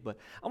next week, but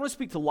I want to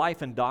speak to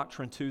life and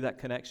doctrine too, that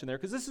connection there,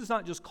 because this is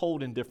not just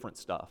cold indifferent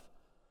stuff.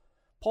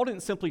 Paul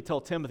didn't simply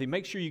tell Timothy,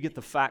 make sure you get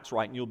the facts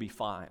right and you'll be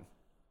fine.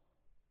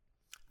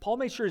 Paul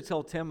made sure to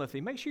tell Timothy,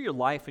 make sure your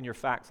life and your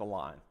facts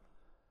align.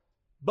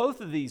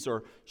 Both of these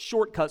are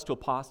shortcuts to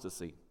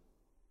apostasy.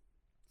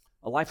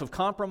 A life of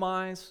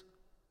compromise,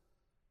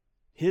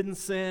 hidden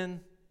sin,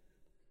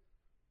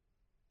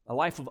 a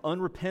life of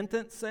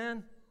unrepentant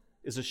sin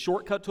is a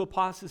shortcut to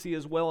apostasy,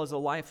 as well as a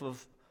life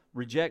of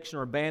rejection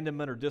or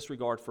abandonment or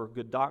disregard for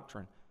good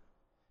doctrine.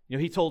 You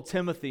know, he told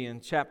Timothy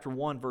in chapter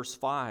 1, verse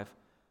 5,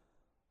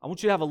 I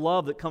want you to have a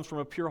love that comes from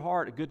a pure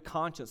heart, a good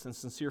conscience, and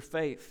sincere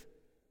faith.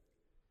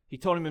 He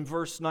told him in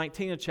verse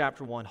 19 of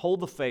chapter 1, hold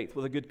the faith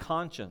with a good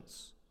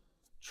conscience,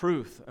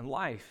 truth, and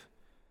life.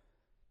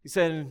 He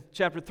said in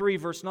chapter 3,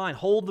 verse 9,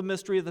 hold the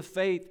mystery of the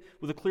faith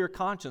with a clear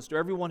conscience. To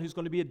everyone who's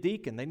going to be a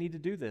deacon, they need to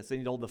do this. They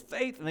need to hold the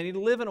faith, and they need to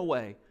live in a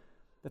way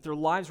that their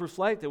lives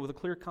reflect it with a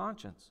clear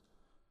conscience.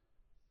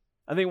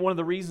 I think one of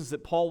the reasons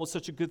that Paul was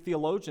such a good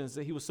theologian is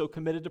that he was so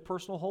committed to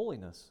personal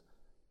holiness.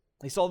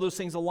 He saw those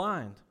things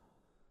aligned.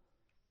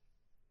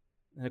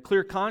 And a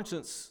clear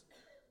conscience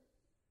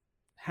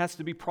has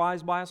to be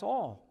prized by us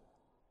all.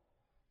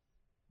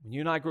 When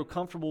you and I grow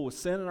comfortable with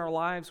sin in our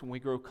lives, when we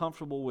grow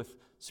comfortable with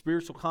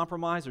spiritual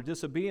compromise or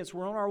disobedience,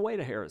 we're on our way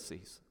to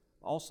heresies,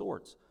 all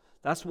sorts.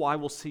 That's why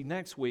we'll see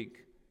next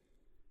week,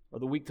 or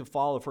the week to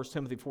follow, 1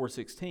 Timothy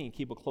 4:16,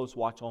 keep a close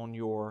watch on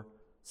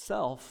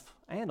yourself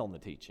and on the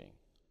teaching.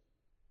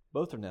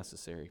 Both are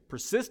necessary.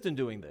 Persist in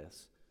doing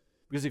this,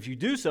 because if you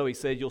do so, he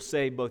said, you'll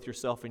save both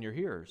yourself and your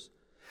hearers.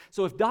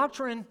 So if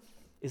doctrine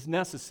is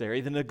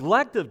necessary, the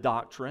neglect of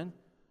doctrine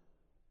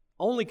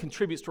only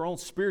contributes to our own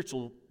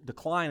spiritual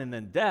decline and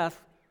then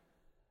death.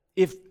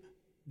 If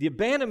the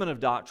abandonment of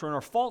doctrine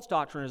or false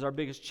doctrine is our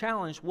biggest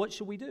challenge, what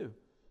should we do?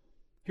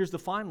 Here's the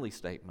finally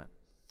statement.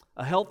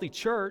 A healthy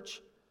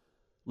church,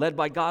 led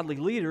by godly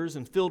leaders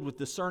and filled with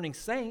discerning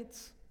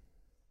saints,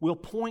 will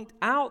point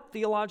out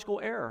theological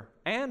error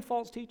and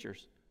false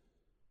teachers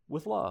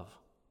with love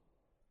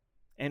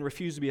and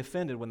refuse to be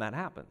offended when that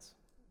happens.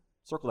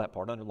 Circle that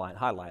part, underline,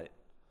 highlight it.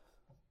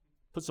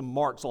 Put some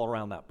marks all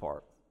around that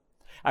part.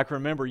 I can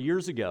remember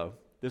years ago,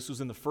 this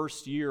was in the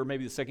first year,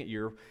 maybe the second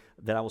year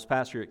that I was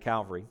pastor here at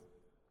Calvary.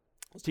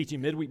 I was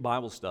teaching midweek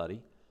Bible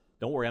study.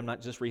 Don't worry, I'm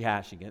not just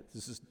rehashing it.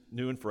 This is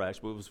new and fresh,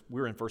 but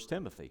we were in 1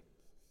 Timothy.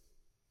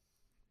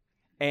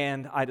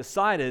 And I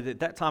decided, at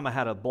that time I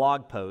had a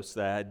blog post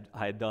that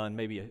I had done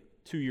maybe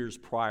 2 years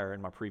prior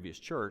in my previous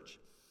church,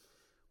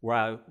 where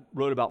I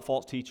wrote about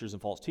false teachers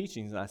and false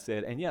teachings, and I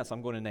said, and yes,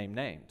 I'm going to name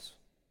names.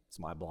 It's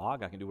my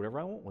blog. I can do whatever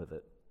I want with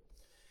it.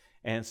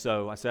 And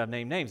so I said, I've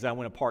named names. Then I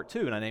went to part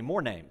 2, and I named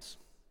more names.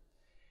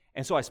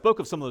 And so I spoke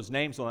of some of those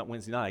names on that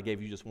Wednesday night. I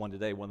gave you just one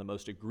today, one of the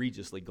most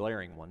egregiously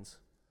glaring ones.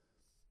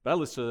 But I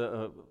listed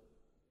a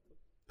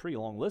pretty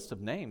long list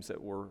of names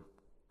that were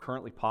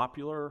currently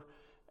popular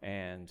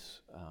and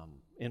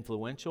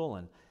influential.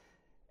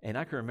 And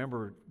I can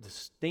remember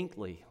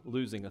distinctly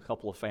losing a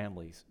couple of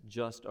families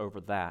just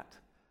over that.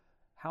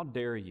 How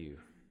dare you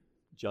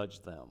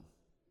judge them?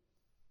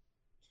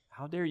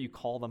 How dare you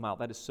call them out?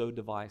 That is so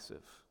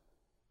divisive.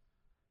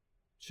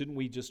 Shouldn't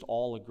we just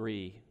all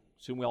agree?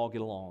 Shouldn't we all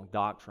get along?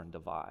 Doctrine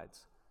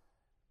divides.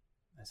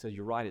 I said,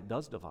 you're right, it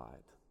does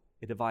divide.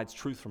 It divides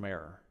truth from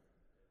error.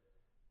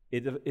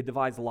 It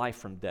divides life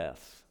from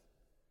death.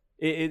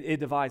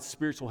 It divides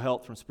spiritual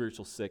health from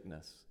spiritual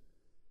sickness.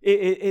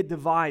 It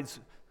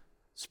divides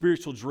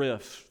spiritual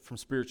drift from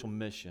spiritual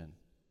mission.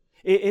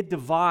 It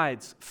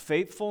divides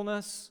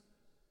faithfulness,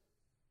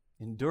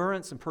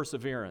 endurance, and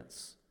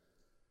perseverance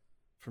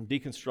from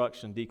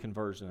deconstruction,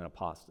 deconversion, and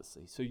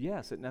apostasy. So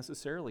yes, it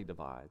necessarily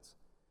divides.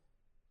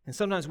 And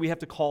sometimes we have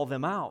to call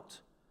them out.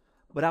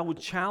 But I would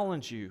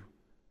challenge you,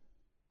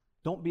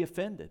 don't be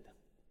offended.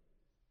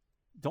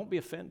 Don't be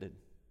offended.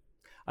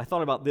 I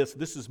thought about this.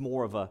 This is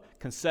more of a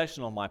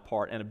concession on my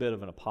part and a bit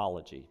of an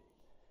apology.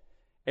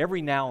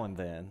 Every now and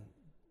then,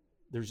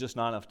 there's just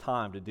not enough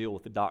time to deal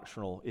with the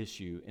doctrinal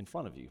issue in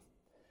front of you.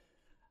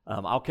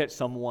 I'll catch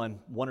someone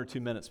 1 or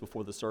 2 minutes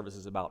before the service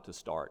is about to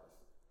start.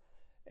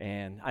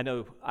 And I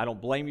know I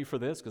don't blame you for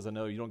this, because I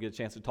know you don't get a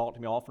chance to talk to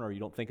me often, or you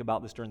don't think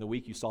about this during the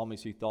week. You saw me,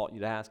 so you thought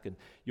you'd ask, and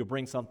you'll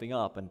bring something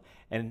up.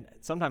 And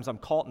sometimes I'm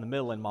caught in the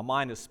middle, and my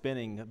mind is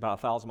spinning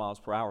about 1,000 miles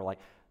per hour, like,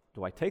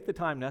 do I take the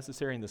time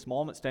necessary in this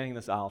moment standing in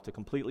this aisle to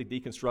completely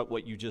deconstruct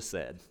what you just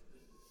said?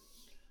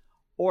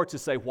 Or to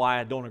say why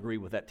I don't agree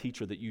with that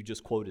teacher that you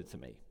just quoted to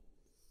me?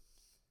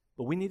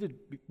 But we need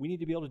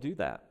to be able to do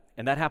that.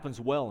 And that happens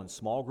well in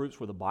small groups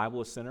where the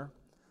Bible is center.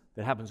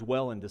 That happens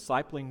well in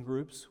discipling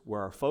groups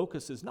where our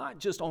focus is not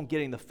just on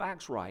getting the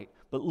facts right,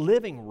 but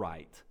living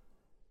right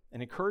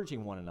and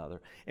encouraging one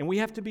another. And we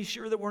have to be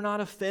sure that we're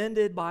not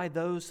offended by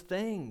those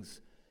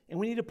things. And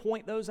we need to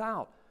point those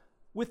out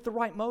with the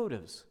right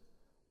motives.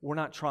 We're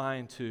not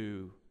trying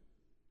to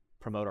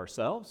promote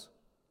ourselves.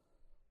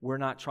 We're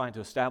not trying to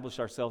establish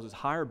ourselves as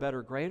higher,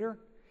 better, greater.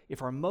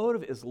 If our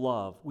motive is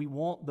love, we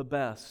want the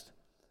best.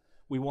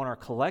 We want our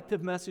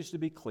collective message to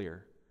be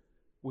clear.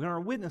 We want our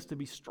witness to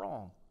be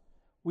strong.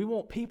 We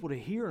want people to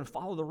hear and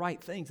follow the right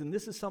things, and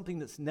this is something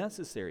that's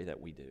necessary that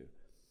we do,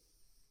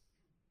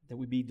 that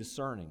we be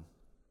discerning.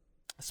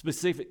 A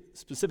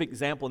specific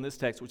example in this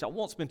text, which I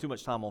won't spend too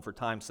much time on for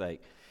time's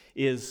sake,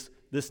 is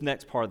this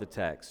next part of the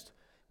text,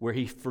 where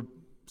for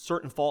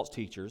certain false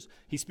teachers,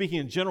 he's speaking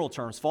in general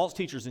terms, false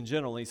teachers in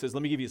general, and he says,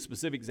 let me give you a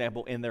specific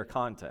example in their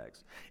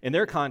context. In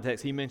their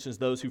context, he mentions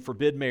those who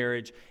forbid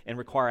marriage and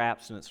require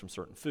abstinence from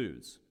certain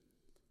foods.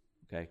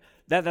 Okay,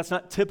 that's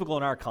not typical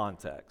in our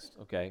context,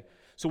 okay?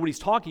 So what he's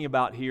talking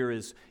about here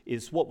is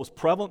what was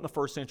prevalent in the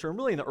first century and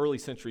really in the early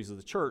centuries of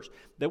the church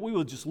that we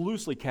would just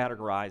loosely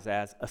categorize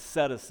as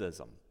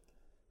asceticism.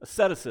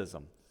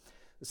 Asceticism,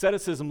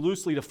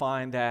 loosely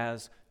defined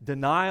as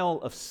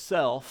denial of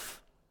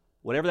self,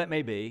 whatever that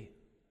may be,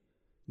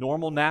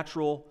 normal,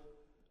 natural,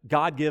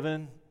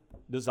 God-given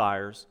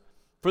desires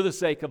for the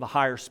sake of a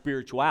higher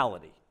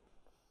spirituality.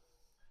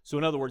 So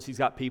in other words, he's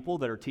got people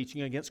that are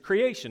teaching against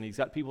creation. He's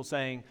got people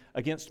saying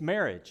against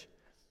marriage.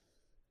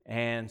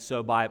 And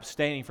so by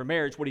abstaining from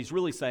marriage, what he's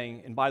really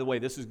saying, and by the way,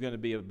 this is going to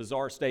be a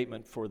bizarre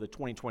statement for the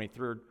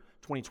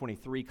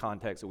 2023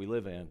 context that we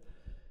live in.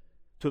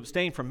 To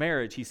abstain from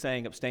marriage, he's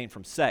saying abstain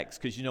from sex,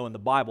 because you know in the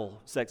Bible,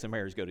 sex and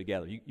marriage go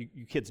together.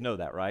 You kids know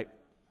that, right?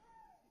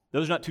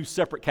 Those are not two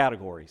separate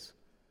categories.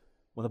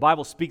 When the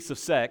Bible speaks of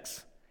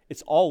sex,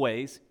 it's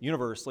always,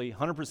 universally,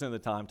 100% of the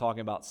time,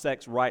 talking about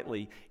sex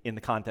rightly in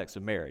the context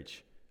of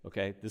marriage.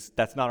 Okay?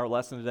 That's not our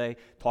lesson today.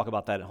 Talk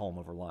about that at home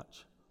over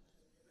lunch.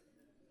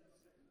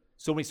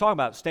 So when he's talking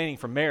about abstaining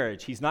from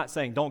marriage, he's not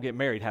saying don't get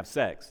married, have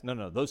sex.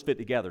 No, those fit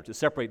together. To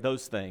separate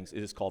those things,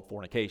 it is called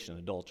fornication,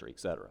 adultery,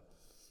 etc.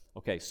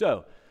 Okay,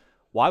 so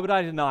why would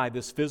I deny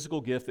this physical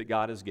gift that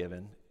God has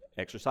given,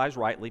 exercise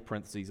rightly,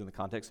 parentheses, in the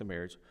context of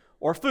marriage,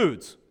 or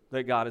foods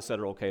that God has said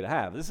are okay to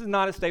have? This is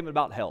not a statement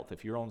about health.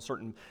 If you're on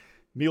certain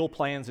meal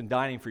plans and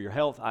dining for your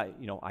health,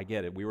 I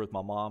get it. We were with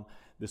my mom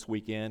this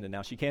weekend, and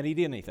now she can't eat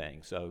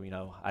anything. So,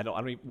 I'm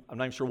not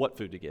even sure what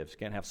food to give. She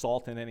can't have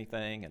salt in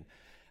anything, and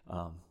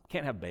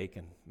can't have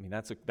bacon. I mean,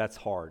 that's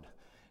hard.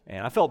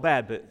 And I felt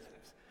bad, but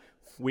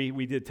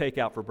we did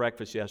takeout for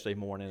breakfast yesterday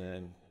morning,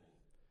 and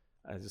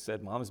I just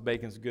said, Mama's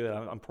bacon's good.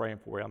 I'm praying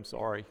for you. I'm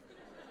sorry.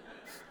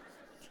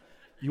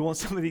 You want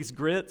some of these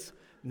grits?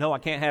 No, I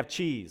can't have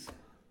cheese.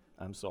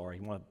 I'm sorry.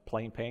 You want a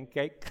plain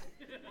pancake?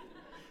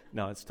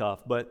 No, it's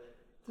tough. But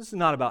this is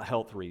not about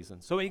health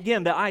reasons. So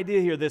again, the idea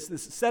here, this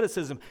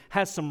asceticism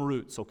has some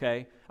roots,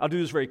 okay? I'll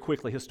do this very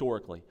quickly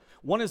historically.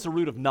 One is the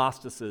root of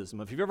Gnosticism.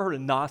 If you've ever heard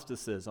of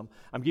Gnosticism,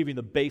 I'm giving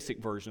you the basic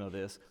version of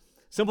this.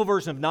 Simple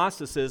version of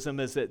Gnosticism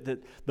is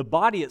that the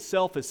body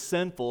itself is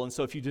sinful, and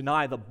so if you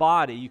deny the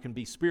body, you can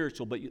be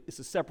spiritual, but it's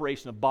a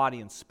separation of body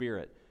and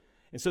spirit.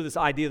 And so this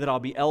idea that I'll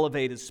be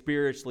elevated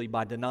spiritually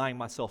by denying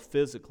myself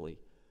physically.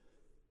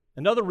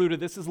 Another root of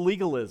this is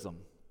legalism.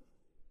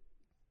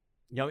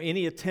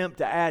 Any attempt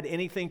to add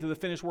anything to the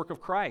finished work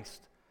of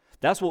Christ.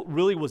 That's what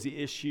really was the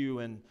issue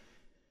in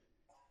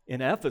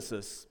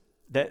Ephesus,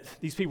 that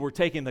these people were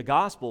taking the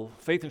gospel,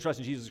 faith and trust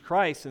in Jesus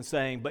Christ, and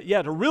saying, but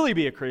yeah, to really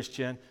be a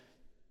Christian,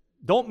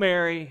 don't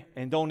marry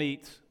and don't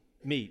eat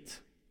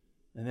meat.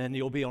 And then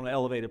you'll be on an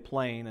elevated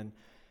plane. And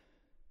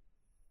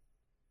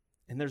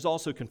there's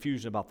also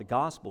confusion about the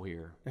gospel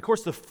here. And of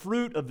course, the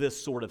fruit of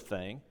this sort of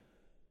thing,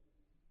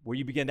 where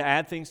you begin to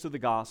add things to the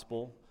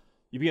gospel,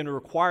 you begin to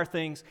require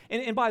things.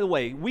 And by the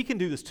way, we can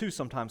do this too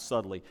sometimes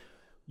subtly.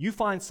 You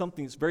find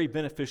something that's very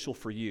beneficial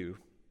for you,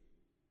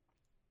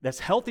 that's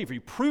healthy for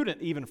you,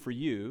 prudent even for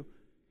you,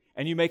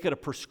 and you make it a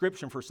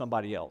prescription for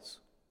somebody else.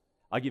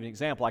 I'll give you an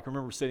example. I can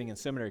remember sitting in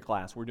seminary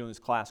class. We're doing this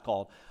class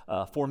called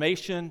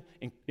Formation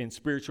in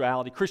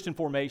Spirituality, Christian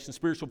Formation,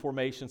 Spiritual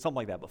Formation, something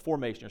like that, but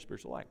formation or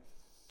spiritual life.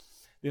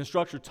 The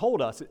instructor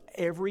told us that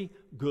every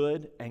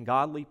good and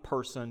godly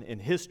person in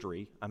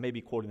history, I may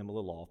be quoting them a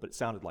little off, but it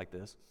sounded like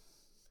this,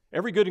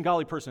 every good and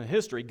godly person in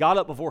history got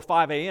up before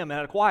 5 a.m. and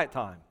had a quiet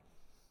time.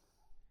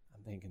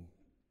 I'm thinking,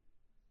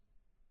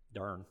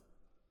 darn.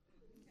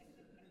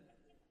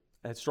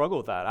 I struggle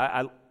with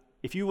that.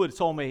 If you would have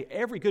told me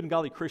every good and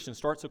godly Christian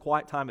starts a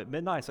quiet time at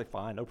midnight, I'd say,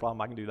 fine, no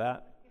problem, I can do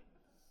that.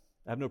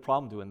 I have no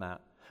problem doing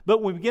that.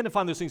 But when we begin to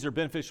find those things that are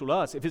beneficial to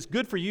us, if it's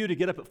good for you to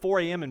get up at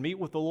 4 a.m. and meet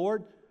with the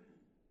Lord,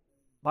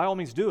 by all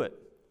means do it.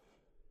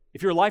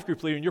 If you're a life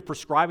group leader and you're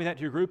prescribing that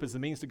to your group as the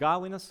means to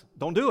godliness,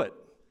 don't do it.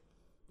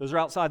 Those are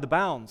outside the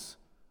bounds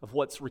of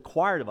what's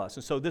required of us.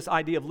 And so this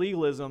idea of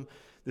legalism,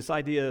 this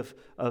idea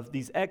of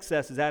these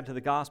excesses added to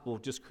the gospel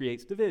just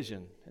creates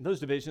division. And those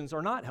divisions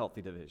are not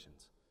healthy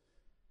divisions.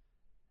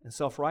 And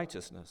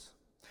self-righteousness.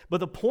 But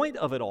the point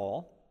of it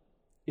all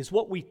is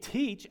what we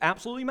teach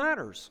absolutely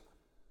matters.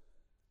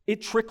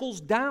 It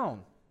trickles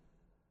down.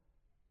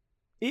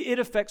 It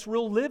affects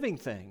real living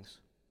things.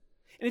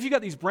 And if you've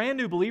got these brand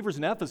new believers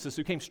in Ephesus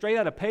who came straight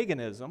out of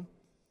paganism,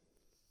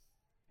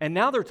 and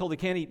now they're told they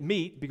can't eat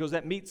meat because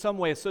that meat some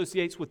way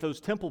associates with those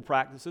temple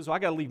practices, so I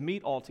got to leave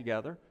meat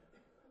altogether.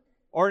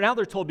 Or now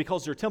they're told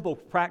because their temple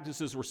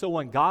practices were so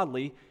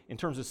ungodly in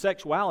terms of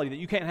sexuality that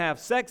you can't have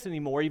sex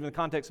anymore, even in the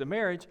context of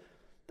marriage.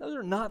 Those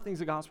are not things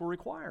the gospel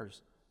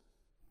requires.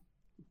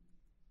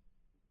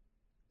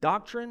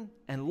 Doctrine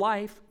and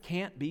life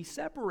can't be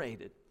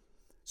separated.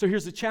 So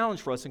here's the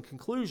challenge for us in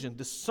conclusion.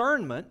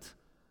 Discernment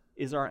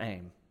is our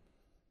aim.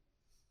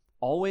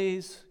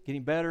 Always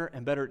getting better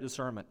and better at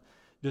discernment.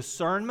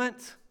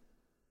 Discernment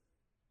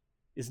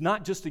is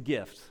not just a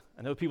gift.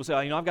 I know people say,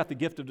 I've got the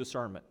gift of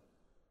discernment.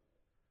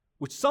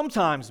 Which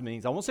sometimes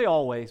means, I won't say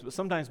always, but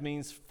sometimes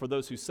means for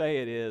those who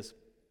say it is,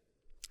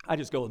 I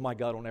just go with my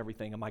gut on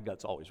everything and my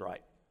gut's always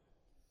right.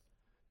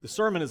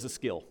 Discernment is a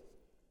skill.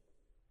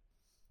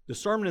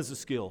 Discernment is a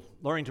skill.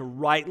 Learning to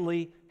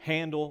rightly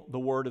handle the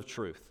word of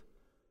truth.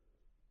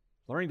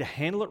 Learning to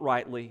handle it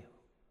rightly,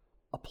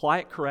 apply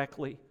it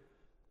correctly,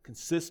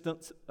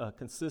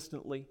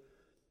 consistently,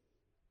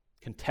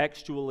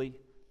 contextually,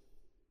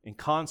 in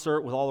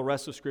concert with all the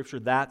rest of Scripture.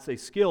 That's a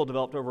skill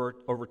developed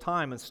over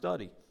time and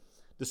study.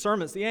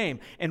 Discernment's the aim.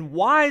 And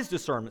wise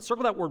discernment,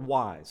 circle that word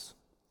wise.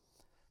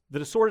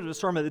 The sort of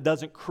discernment that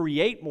doesn't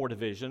create more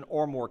division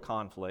or more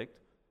conflict,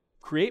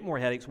 create more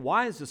headaches.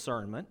 Wise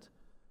discernment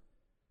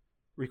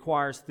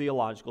requires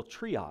theological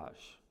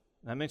triage.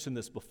 And I mentioned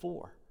this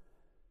before.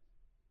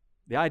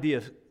 The idea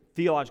of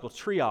theological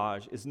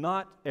triage is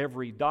not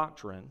every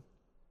doctrine,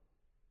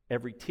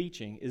 every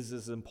teaching is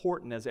as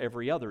important as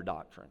every other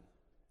doctrine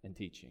and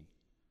teaching.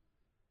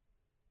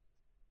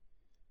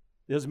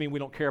 It doesn't mean we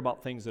don't care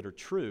about things that are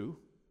true.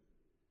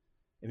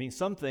 It means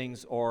some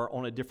things are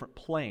on a different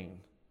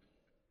plane.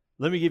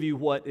 Let me give you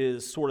what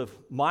is sort of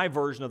my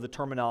version of the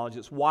terminology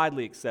that's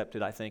widely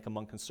accepted, I think,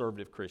 among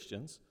conservative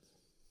Christians,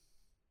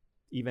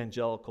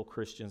 evangelical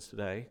Christians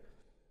today,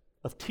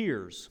 of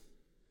tiers.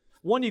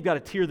 One, you've got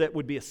a tier that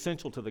would be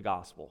essential to the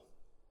gospel.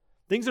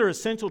 Things that are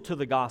essential to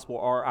the gospel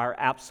are our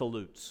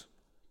absolutes.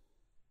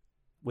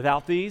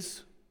 Without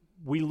these,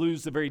 we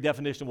lose the very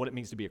definition of what it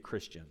means to be a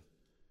Christian.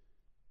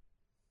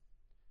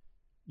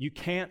 You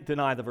can't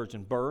deny the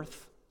virgin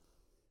birth,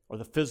 or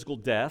the physical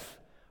death,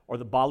 or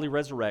the bodily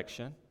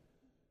resurrection,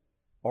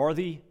 or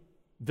the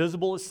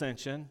visible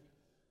ascension,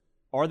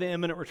 or the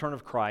imminent return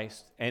of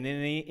Christ, and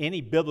in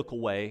any biblical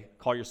way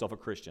call yourself a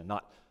Christian.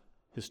 Not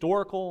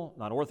historical,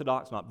 not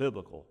orthodox, not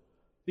biblical.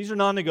 These are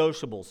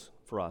non-negotiables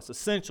for us.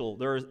 Essential,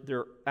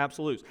 they're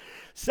absolutes.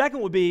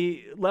 Second would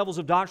be levels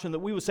of doctrine that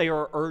we would say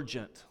are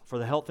urgent for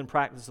the health and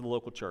practice of the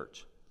local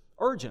church.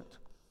 Urgent.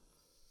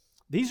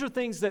 These are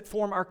things that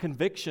form our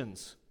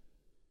convictions.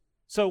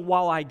 So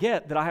while I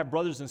get that I have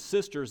brothers and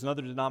sisters in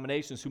other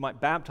denominations who might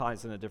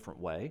baptize in a different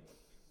way,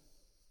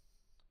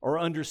 or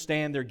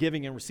understand their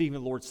giving and receiving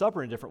the Lord's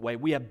Supper in a different way,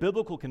 we have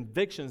biblical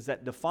convictions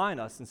that define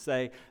us and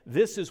say,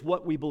 this is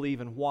what we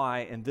believe and why,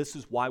 and this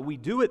is why we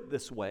do it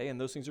this way,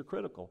 and those things are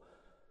critical.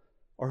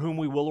 Or whom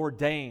we will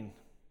ordain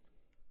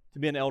to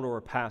be an elder or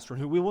a pastor,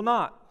 and who we will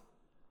not.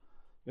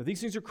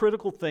 These things are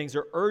critical things.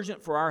 They're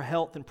urgent for our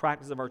health and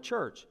practice of our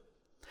church.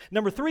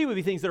 Number three would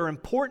be things that are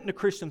important to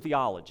Christian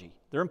theology.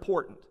 They're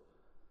important.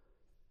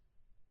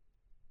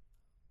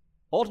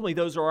 Ultimately,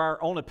 those are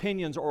our own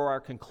opinions or our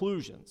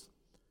conclusions.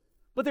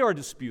 But they are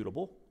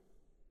disputable.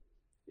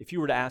 If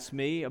you were to ask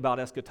me about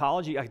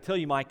eschatology, I can tell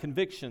you my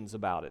convictions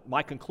about it,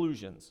 my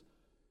conclusions.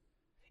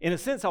 In a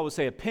sense, I would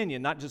say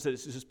opinion, not just that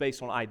it's just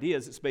based on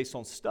ideas, it's based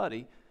on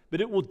study,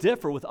 but it will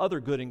differ with other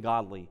good and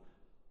godly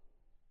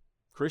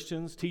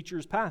Christians,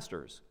 teachers,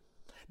 pastors.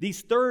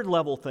 These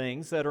third-level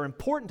things that are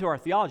important to our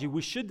theology,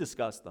 we should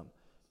discuss them.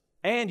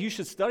 And you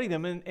should study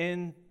them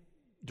and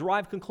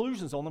derive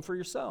conclusions on them for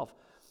yourself.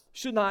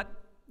 Should not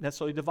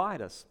necessarily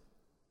divide us.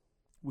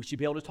 We should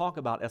be able to talk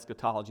about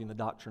eschatology and the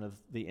doctrine of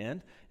the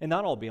end and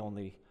not all be on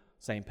the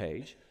same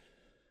page,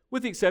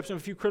 with the exception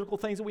of a few critical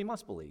things that we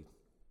must believe.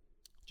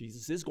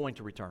 Jesus is going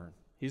to return.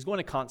 He's going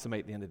to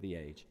consummate the end of the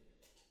age.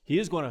 He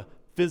is going to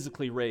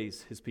physically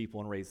raise his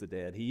people and raise the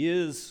dead. He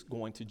is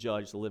going to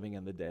judge the living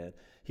and the dead.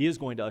 He is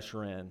going to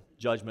usher in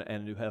judgment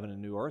and a new heaven and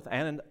a new earth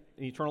and an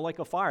eternal lake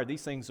of fire.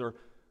 These things are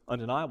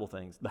undeniable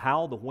things. The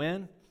how, the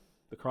when,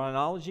 the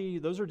chronology,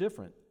 those are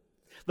different.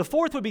 The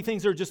fourth would be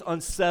things that are just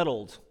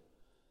unsettled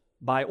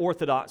by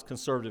Orthodox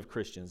conservative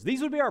Christians.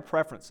 These would be our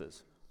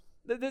preferences.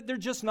 They're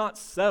just not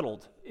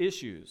settled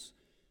issues.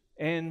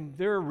 And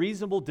there are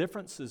reasonable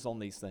differences on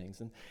these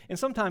things. And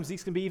sometimes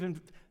these can be even,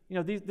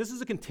 this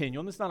is a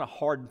continuum. It's not a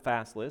hard and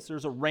fast list.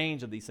 There's a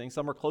range of these things.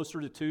 Some are closer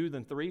to 2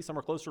 than 3. Some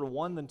are closer to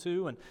 1 than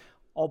 2, and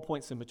all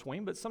points in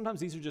between. But sometimes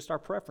these are just our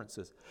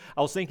preferences.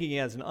 I was thinking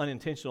as an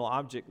unintentional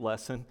object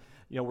lesson,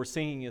 we're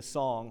singing a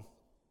song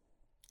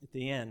at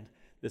the end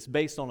that's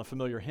based on a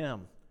familiar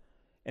hymn.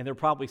 And there are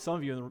probably some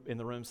of you in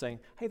the room saying,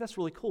 hey, that's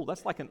really cool.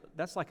 That's like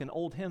an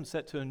old hymn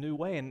set to a new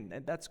way, and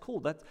that's cool.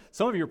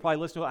 Some of you are probably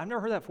listening to it. I've never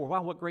heard that before.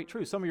 Wow, what great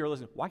truth. Some of you are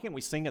listening, why can't we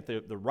sing it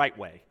the right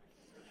way?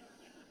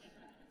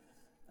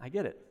 I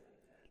get it.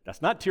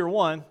 That's not tier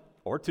 1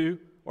 or 2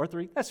 or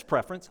 3. That's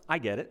preference. I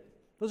get it.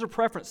 Those are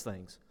preference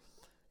things.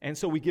 And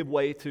so we give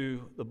way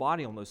to the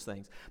body on those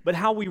things. But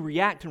how we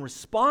react and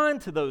respond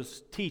to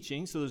those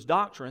teachings, to those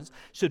doctrines,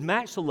 should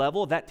match the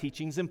level of that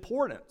teaching's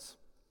importance.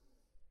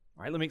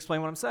 All right, let me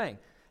explain what I'm saying.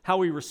 How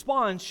we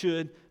respond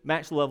should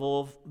match the level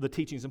of the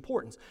teaching's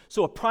importance.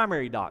 So a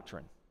primary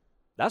doctrine,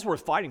 that's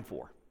worth fighting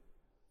for.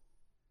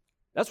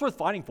 That's worth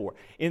fighting for.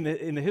 In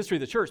the history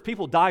of the church,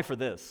 people die for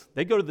this.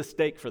 They go to the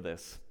stake for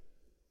this.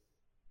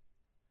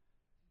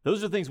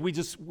 Those are things we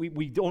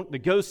don't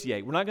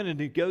negotiate. We're not going to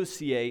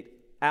negotiate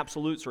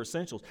absolutes or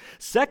essentials.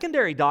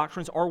 Secondary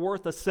doctrines are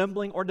worth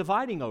assembling or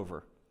dividing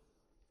over.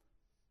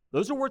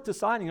 Those are worth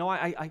deciding.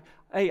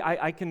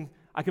 I can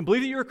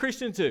believe that you're a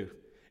Christian too.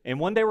 And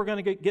one day we're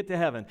going to get to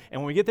heaven. And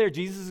when we get there,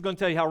 Jesus is going to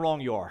tell you how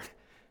wrong you are.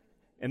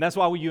 And that's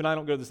why you and I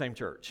don't go to the same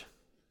church.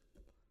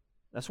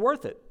 That's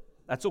worth it.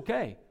 That's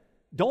okay.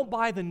 Don't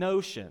buy the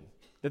notion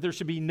that there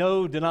should be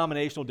no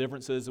denominational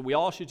differences, that we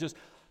all should just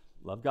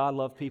love God,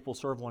 love people,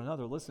 serve one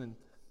another. Listen,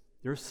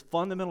 there's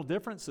fundamental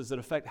differences that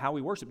affect how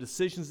we worship,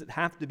 decisions that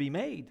have to be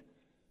made.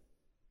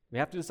 We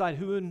have to decide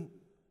who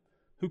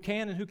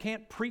can and who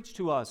can't preach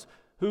to us,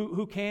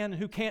 who can and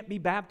who can't be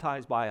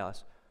baptized by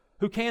us,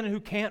 who can and who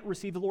can't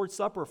receive the Lord's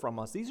Supper from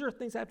us. These are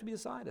things that have to be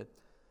decided.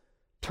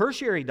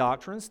 Tertiary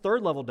doctrines,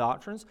 third-level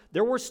doctrines,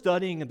 they're worth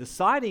studying and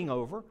deciding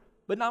over,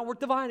 but not worth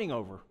dividing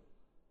over.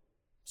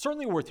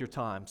 Certainly worth your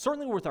time,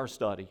 certainly worth our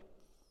study.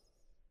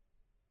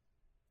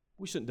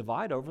 We shouldn't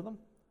divide over them.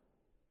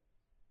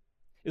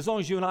 As long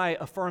as you and I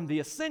affirm the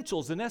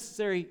essentials, the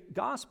necessary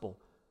gospel,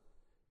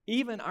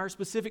 even our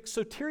specific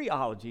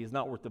soteriology is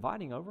not worth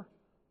dividing over.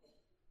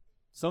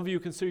 Some of you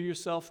consider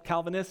yourself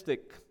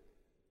Calvinistic.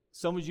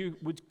 Some of you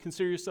would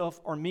consider yourself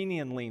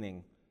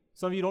Armenian-leaning.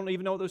 Some of you don't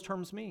even know what those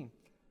terms mean.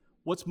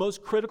 What's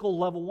most critical,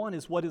 level one,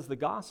 is what is the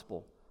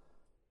gospel?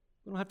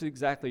 We don't have to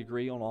exactly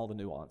agree on all the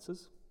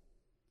nuances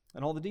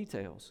and all the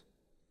details.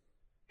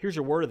 Here's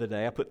your word of the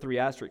day. I put 3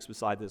 asterisks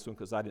beside this one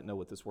because I didn't know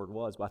what this word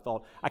was, but I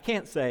thought, I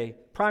can't say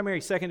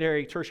primary,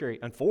 secondary, tertiary,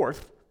 and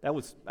fourth.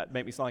 That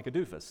made me sound like a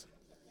doofus.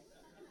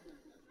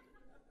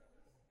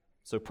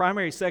 So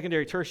primary,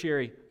 secondary,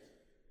 tertiary,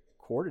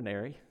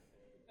 quaternary,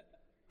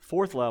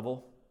 fourth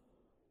level,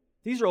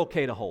 these are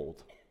okay to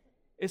hold.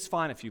 It's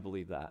fine if you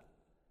believe that.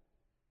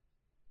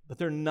 But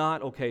they're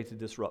not okay to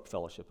disrupt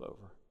fellowship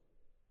over.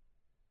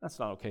 That's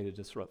not okay to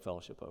disrupt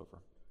fellowship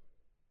over.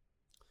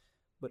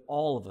 But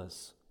all of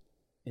us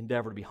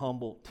endeavor to be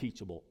humble,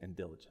 teachable, and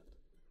diligent.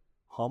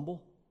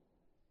 Humble,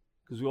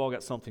 because we all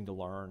got something to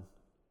learn.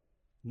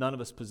 None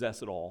of us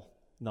possess it all.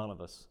 None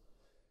of us.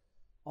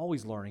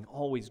 Always learning,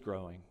 always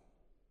growing.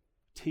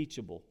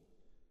 Teachable.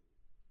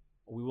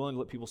 Are we willing to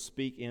let people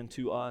speak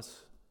into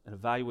us and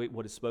evaluate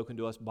what is spoken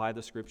to us by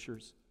the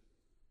Scriptures?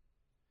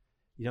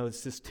 You know,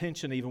 it's this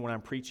tension even when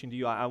I'm preaching to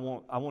you. I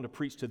want to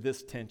preach to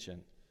this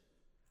tension.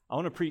 I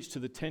want to preach to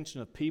the tension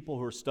of people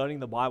who are studying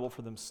the Bible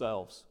for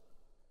themselves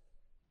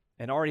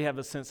and already have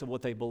a sense of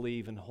what they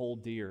believe and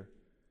hold dear.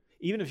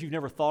 Even if you've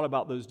never thought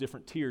about those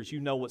different tiers, you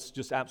know what's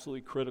just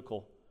absolutely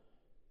critical.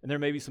 And there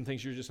may be some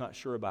things you're just not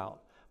sure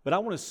about. But I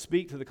want to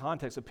speak to the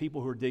context of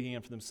people who are digging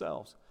in for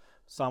themselves.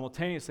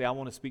 Simultaneously, I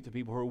want to speak to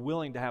people who are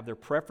willing to have their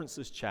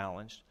preferences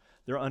challenged,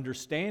 their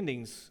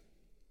understandings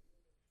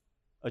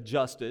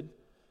adjusted,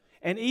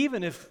 and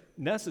even if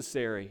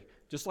necessary,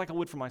 just like I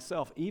would for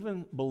myself,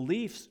 even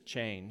beliefs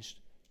changed,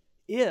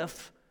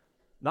 if,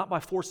 not by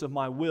force of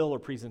my will or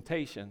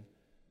presentation,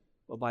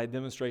 but by a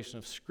demonstration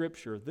of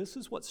Scripture. This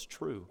is what's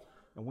true,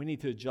 and we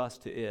need to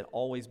adjust to it,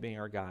 always being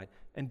our guide,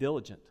 and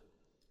diligent.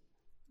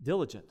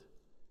 Diligent.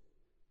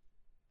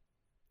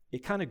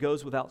 It kind of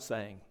goes without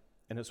saying,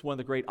 and it's one of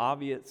the great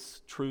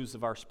obvious truths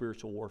of our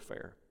spiritual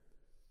warfare.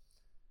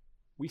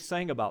 We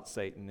sang about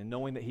Satan and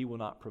knowing that he will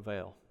not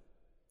prevail,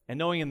 and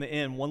knowing in the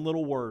end one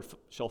little word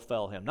shall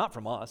fell him, not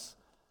from us,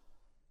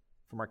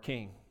 from our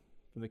King,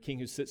 from the King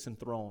who sits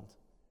enthroned.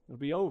 It'll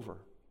be over.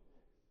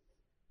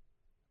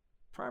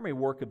 Primary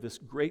work of this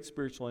great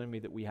spiritual enemy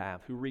that we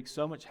have, who wreaks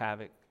so much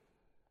havoc,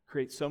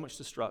 creates so much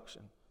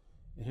destruction,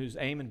 and whose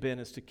aim and bent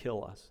is to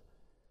kill us,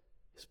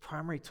 his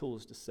primary tool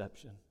is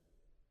deception.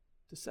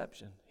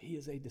 Deception. He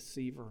is a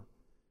deceiver,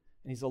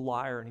 and he's a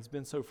liar, and he's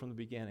been so from the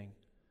beginning.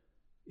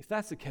 If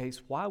that's the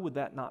case, why would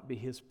that not be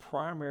his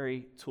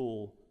primary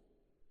tool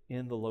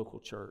in the local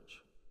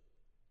church?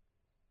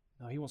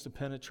 No, he wants to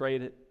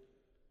penetrate it,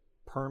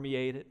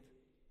 permeate it,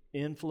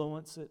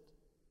 influence it,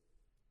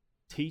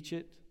 teach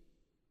it,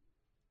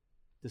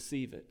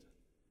 deceive it.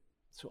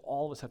 So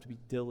all of us have to be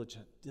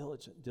diligent,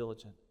 diligent,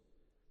 diligent.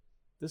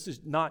 This is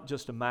not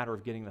just a matter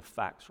of getting the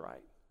facts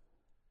right.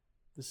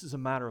 This is a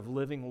matter of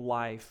living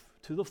life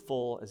to the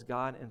full as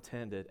God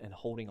intended and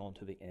holding on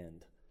to the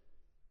end.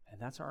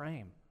 And that's our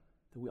aim,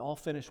 that we all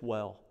finish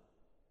well,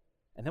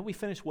 and that we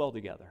finish well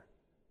together.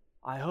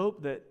 I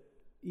hope that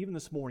even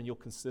this morning you'll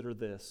consider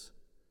this,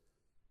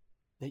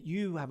 that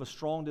you have a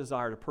strong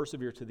desire to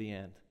persevere to the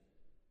end,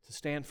 to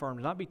stand firm,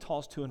 to not be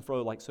tossed to and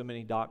fro like so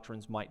many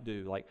doctrines might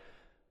do, like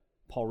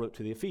Paul wrote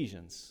to the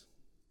Ephesians,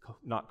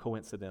 not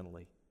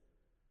coincidentally.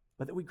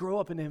 But that we grow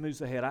up in Him who's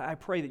the head. I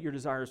pray that your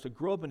desire is to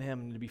grow up in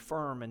Him and to be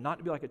firm and not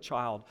to be like a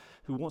child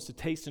who wants to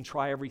taste and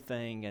try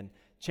everything and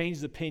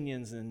change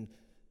opinions and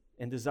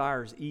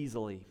desires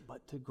easily,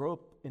 but to grow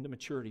up into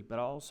maturity. But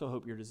I also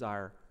hope your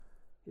desire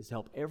is to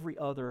help every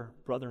other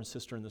brother and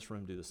sister in this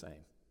room do the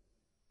same.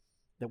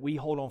 That we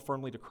hold on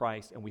firmly to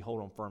Christ and we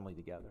hold on firmly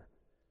together.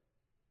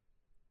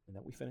 And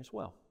that we finish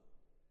well.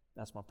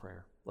 That's my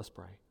prayer. Let's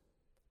pray.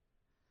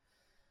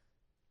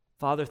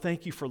 Father,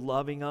 thank you for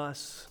loving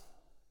us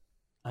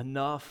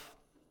enough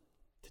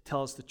to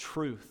tell us the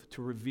truth,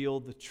 to reveal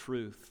the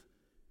truth.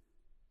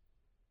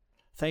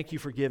 Thank you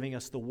for giving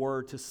us the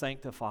word to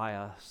sanctify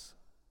us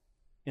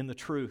in the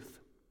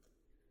truth.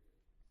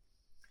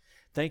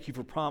 Thank you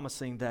for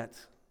promising that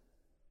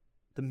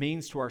the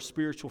means to our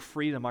spiritual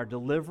freedom, our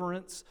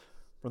deliverance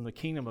from the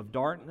kingdom of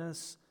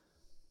darkness,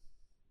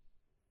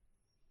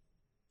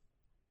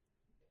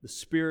 the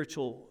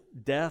spiritual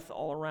death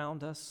all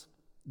around us,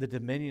 the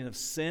dominion of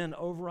sin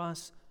over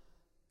us,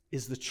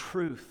 is the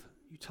truth.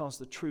 You tell us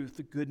the truth.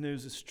 The good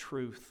news is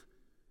truth.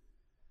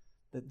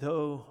 That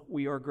though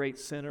we are great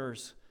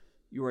sinners,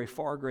 you are a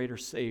far greater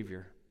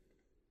Savior.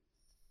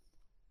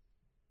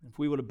 If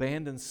we would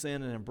abandon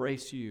sin and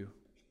embrace you,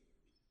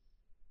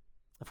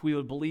 if we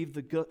would believe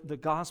the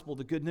gospel,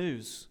 the good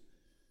news,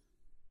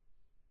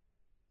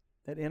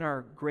 that in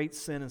our great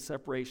sin and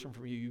separation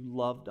from you, you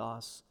loved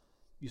us.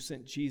 You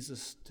sent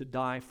Jesus to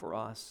die for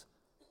us.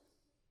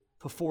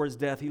 Before His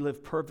death, He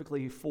lived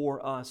perfectly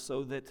for us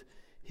so that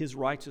His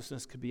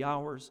righteousness could be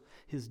ours.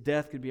 His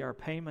death could be our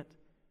payment.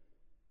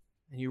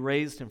 And you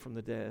raised Him from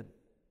the dead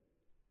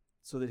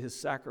so that His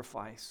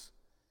sacrifice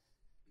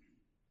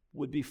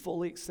would be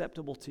fully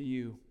acceptable to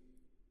you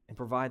and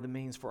provide the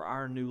means for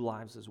our new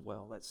lives as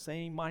well. That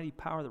same mighty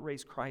power that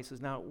raised Christ is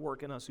now at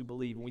work in us who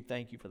believe, and we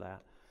thank you for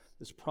that.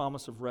 This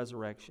promise of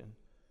resurrection.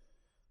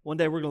 One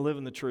day we're going to live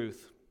in the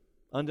truth,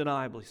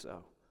 undeniably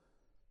so.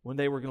 One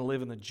day we're going to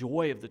live in the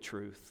joy of the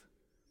truth,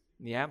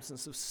 in the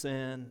absence of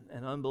sin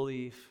and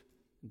unbelief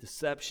and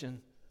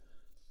deception.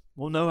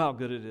 We'll know how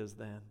good it is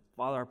then.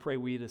 Father, I pray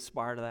we'd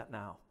aspire to that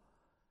now.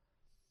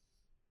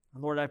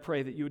 And Lord, I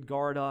pray that you would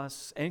guard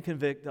us and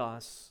convict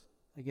us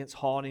against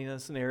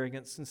haughtiness and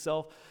arrogance and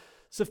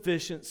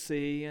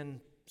self-sufficiency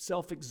and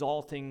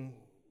self-exalting,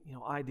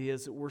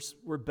 ideas that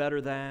we're better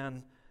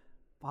than.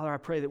 Father, I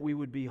pray that we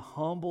would be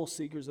humble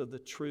seekers of the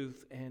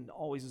truth and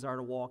always desire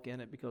to walk in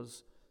it,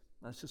 because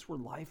that's just where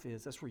life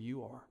is. That's where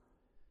you are.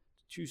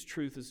 To choose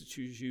truth is to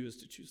choose you, is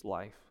to choose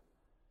life.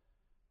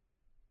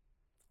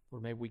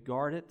 Lord, may we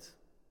guard it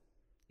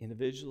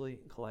individually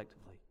and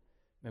collectively.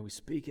 May we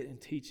speak it and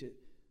teach it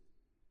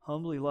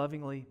humbly,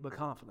 lovingly, but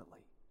confidently.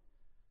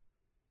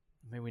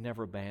 May we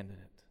never abandon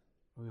it.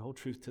 May we hold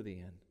truth to the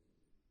end.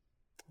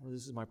 Lord,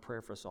 this is my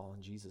prayer for us all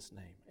in Jesus'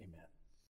 name. Amen.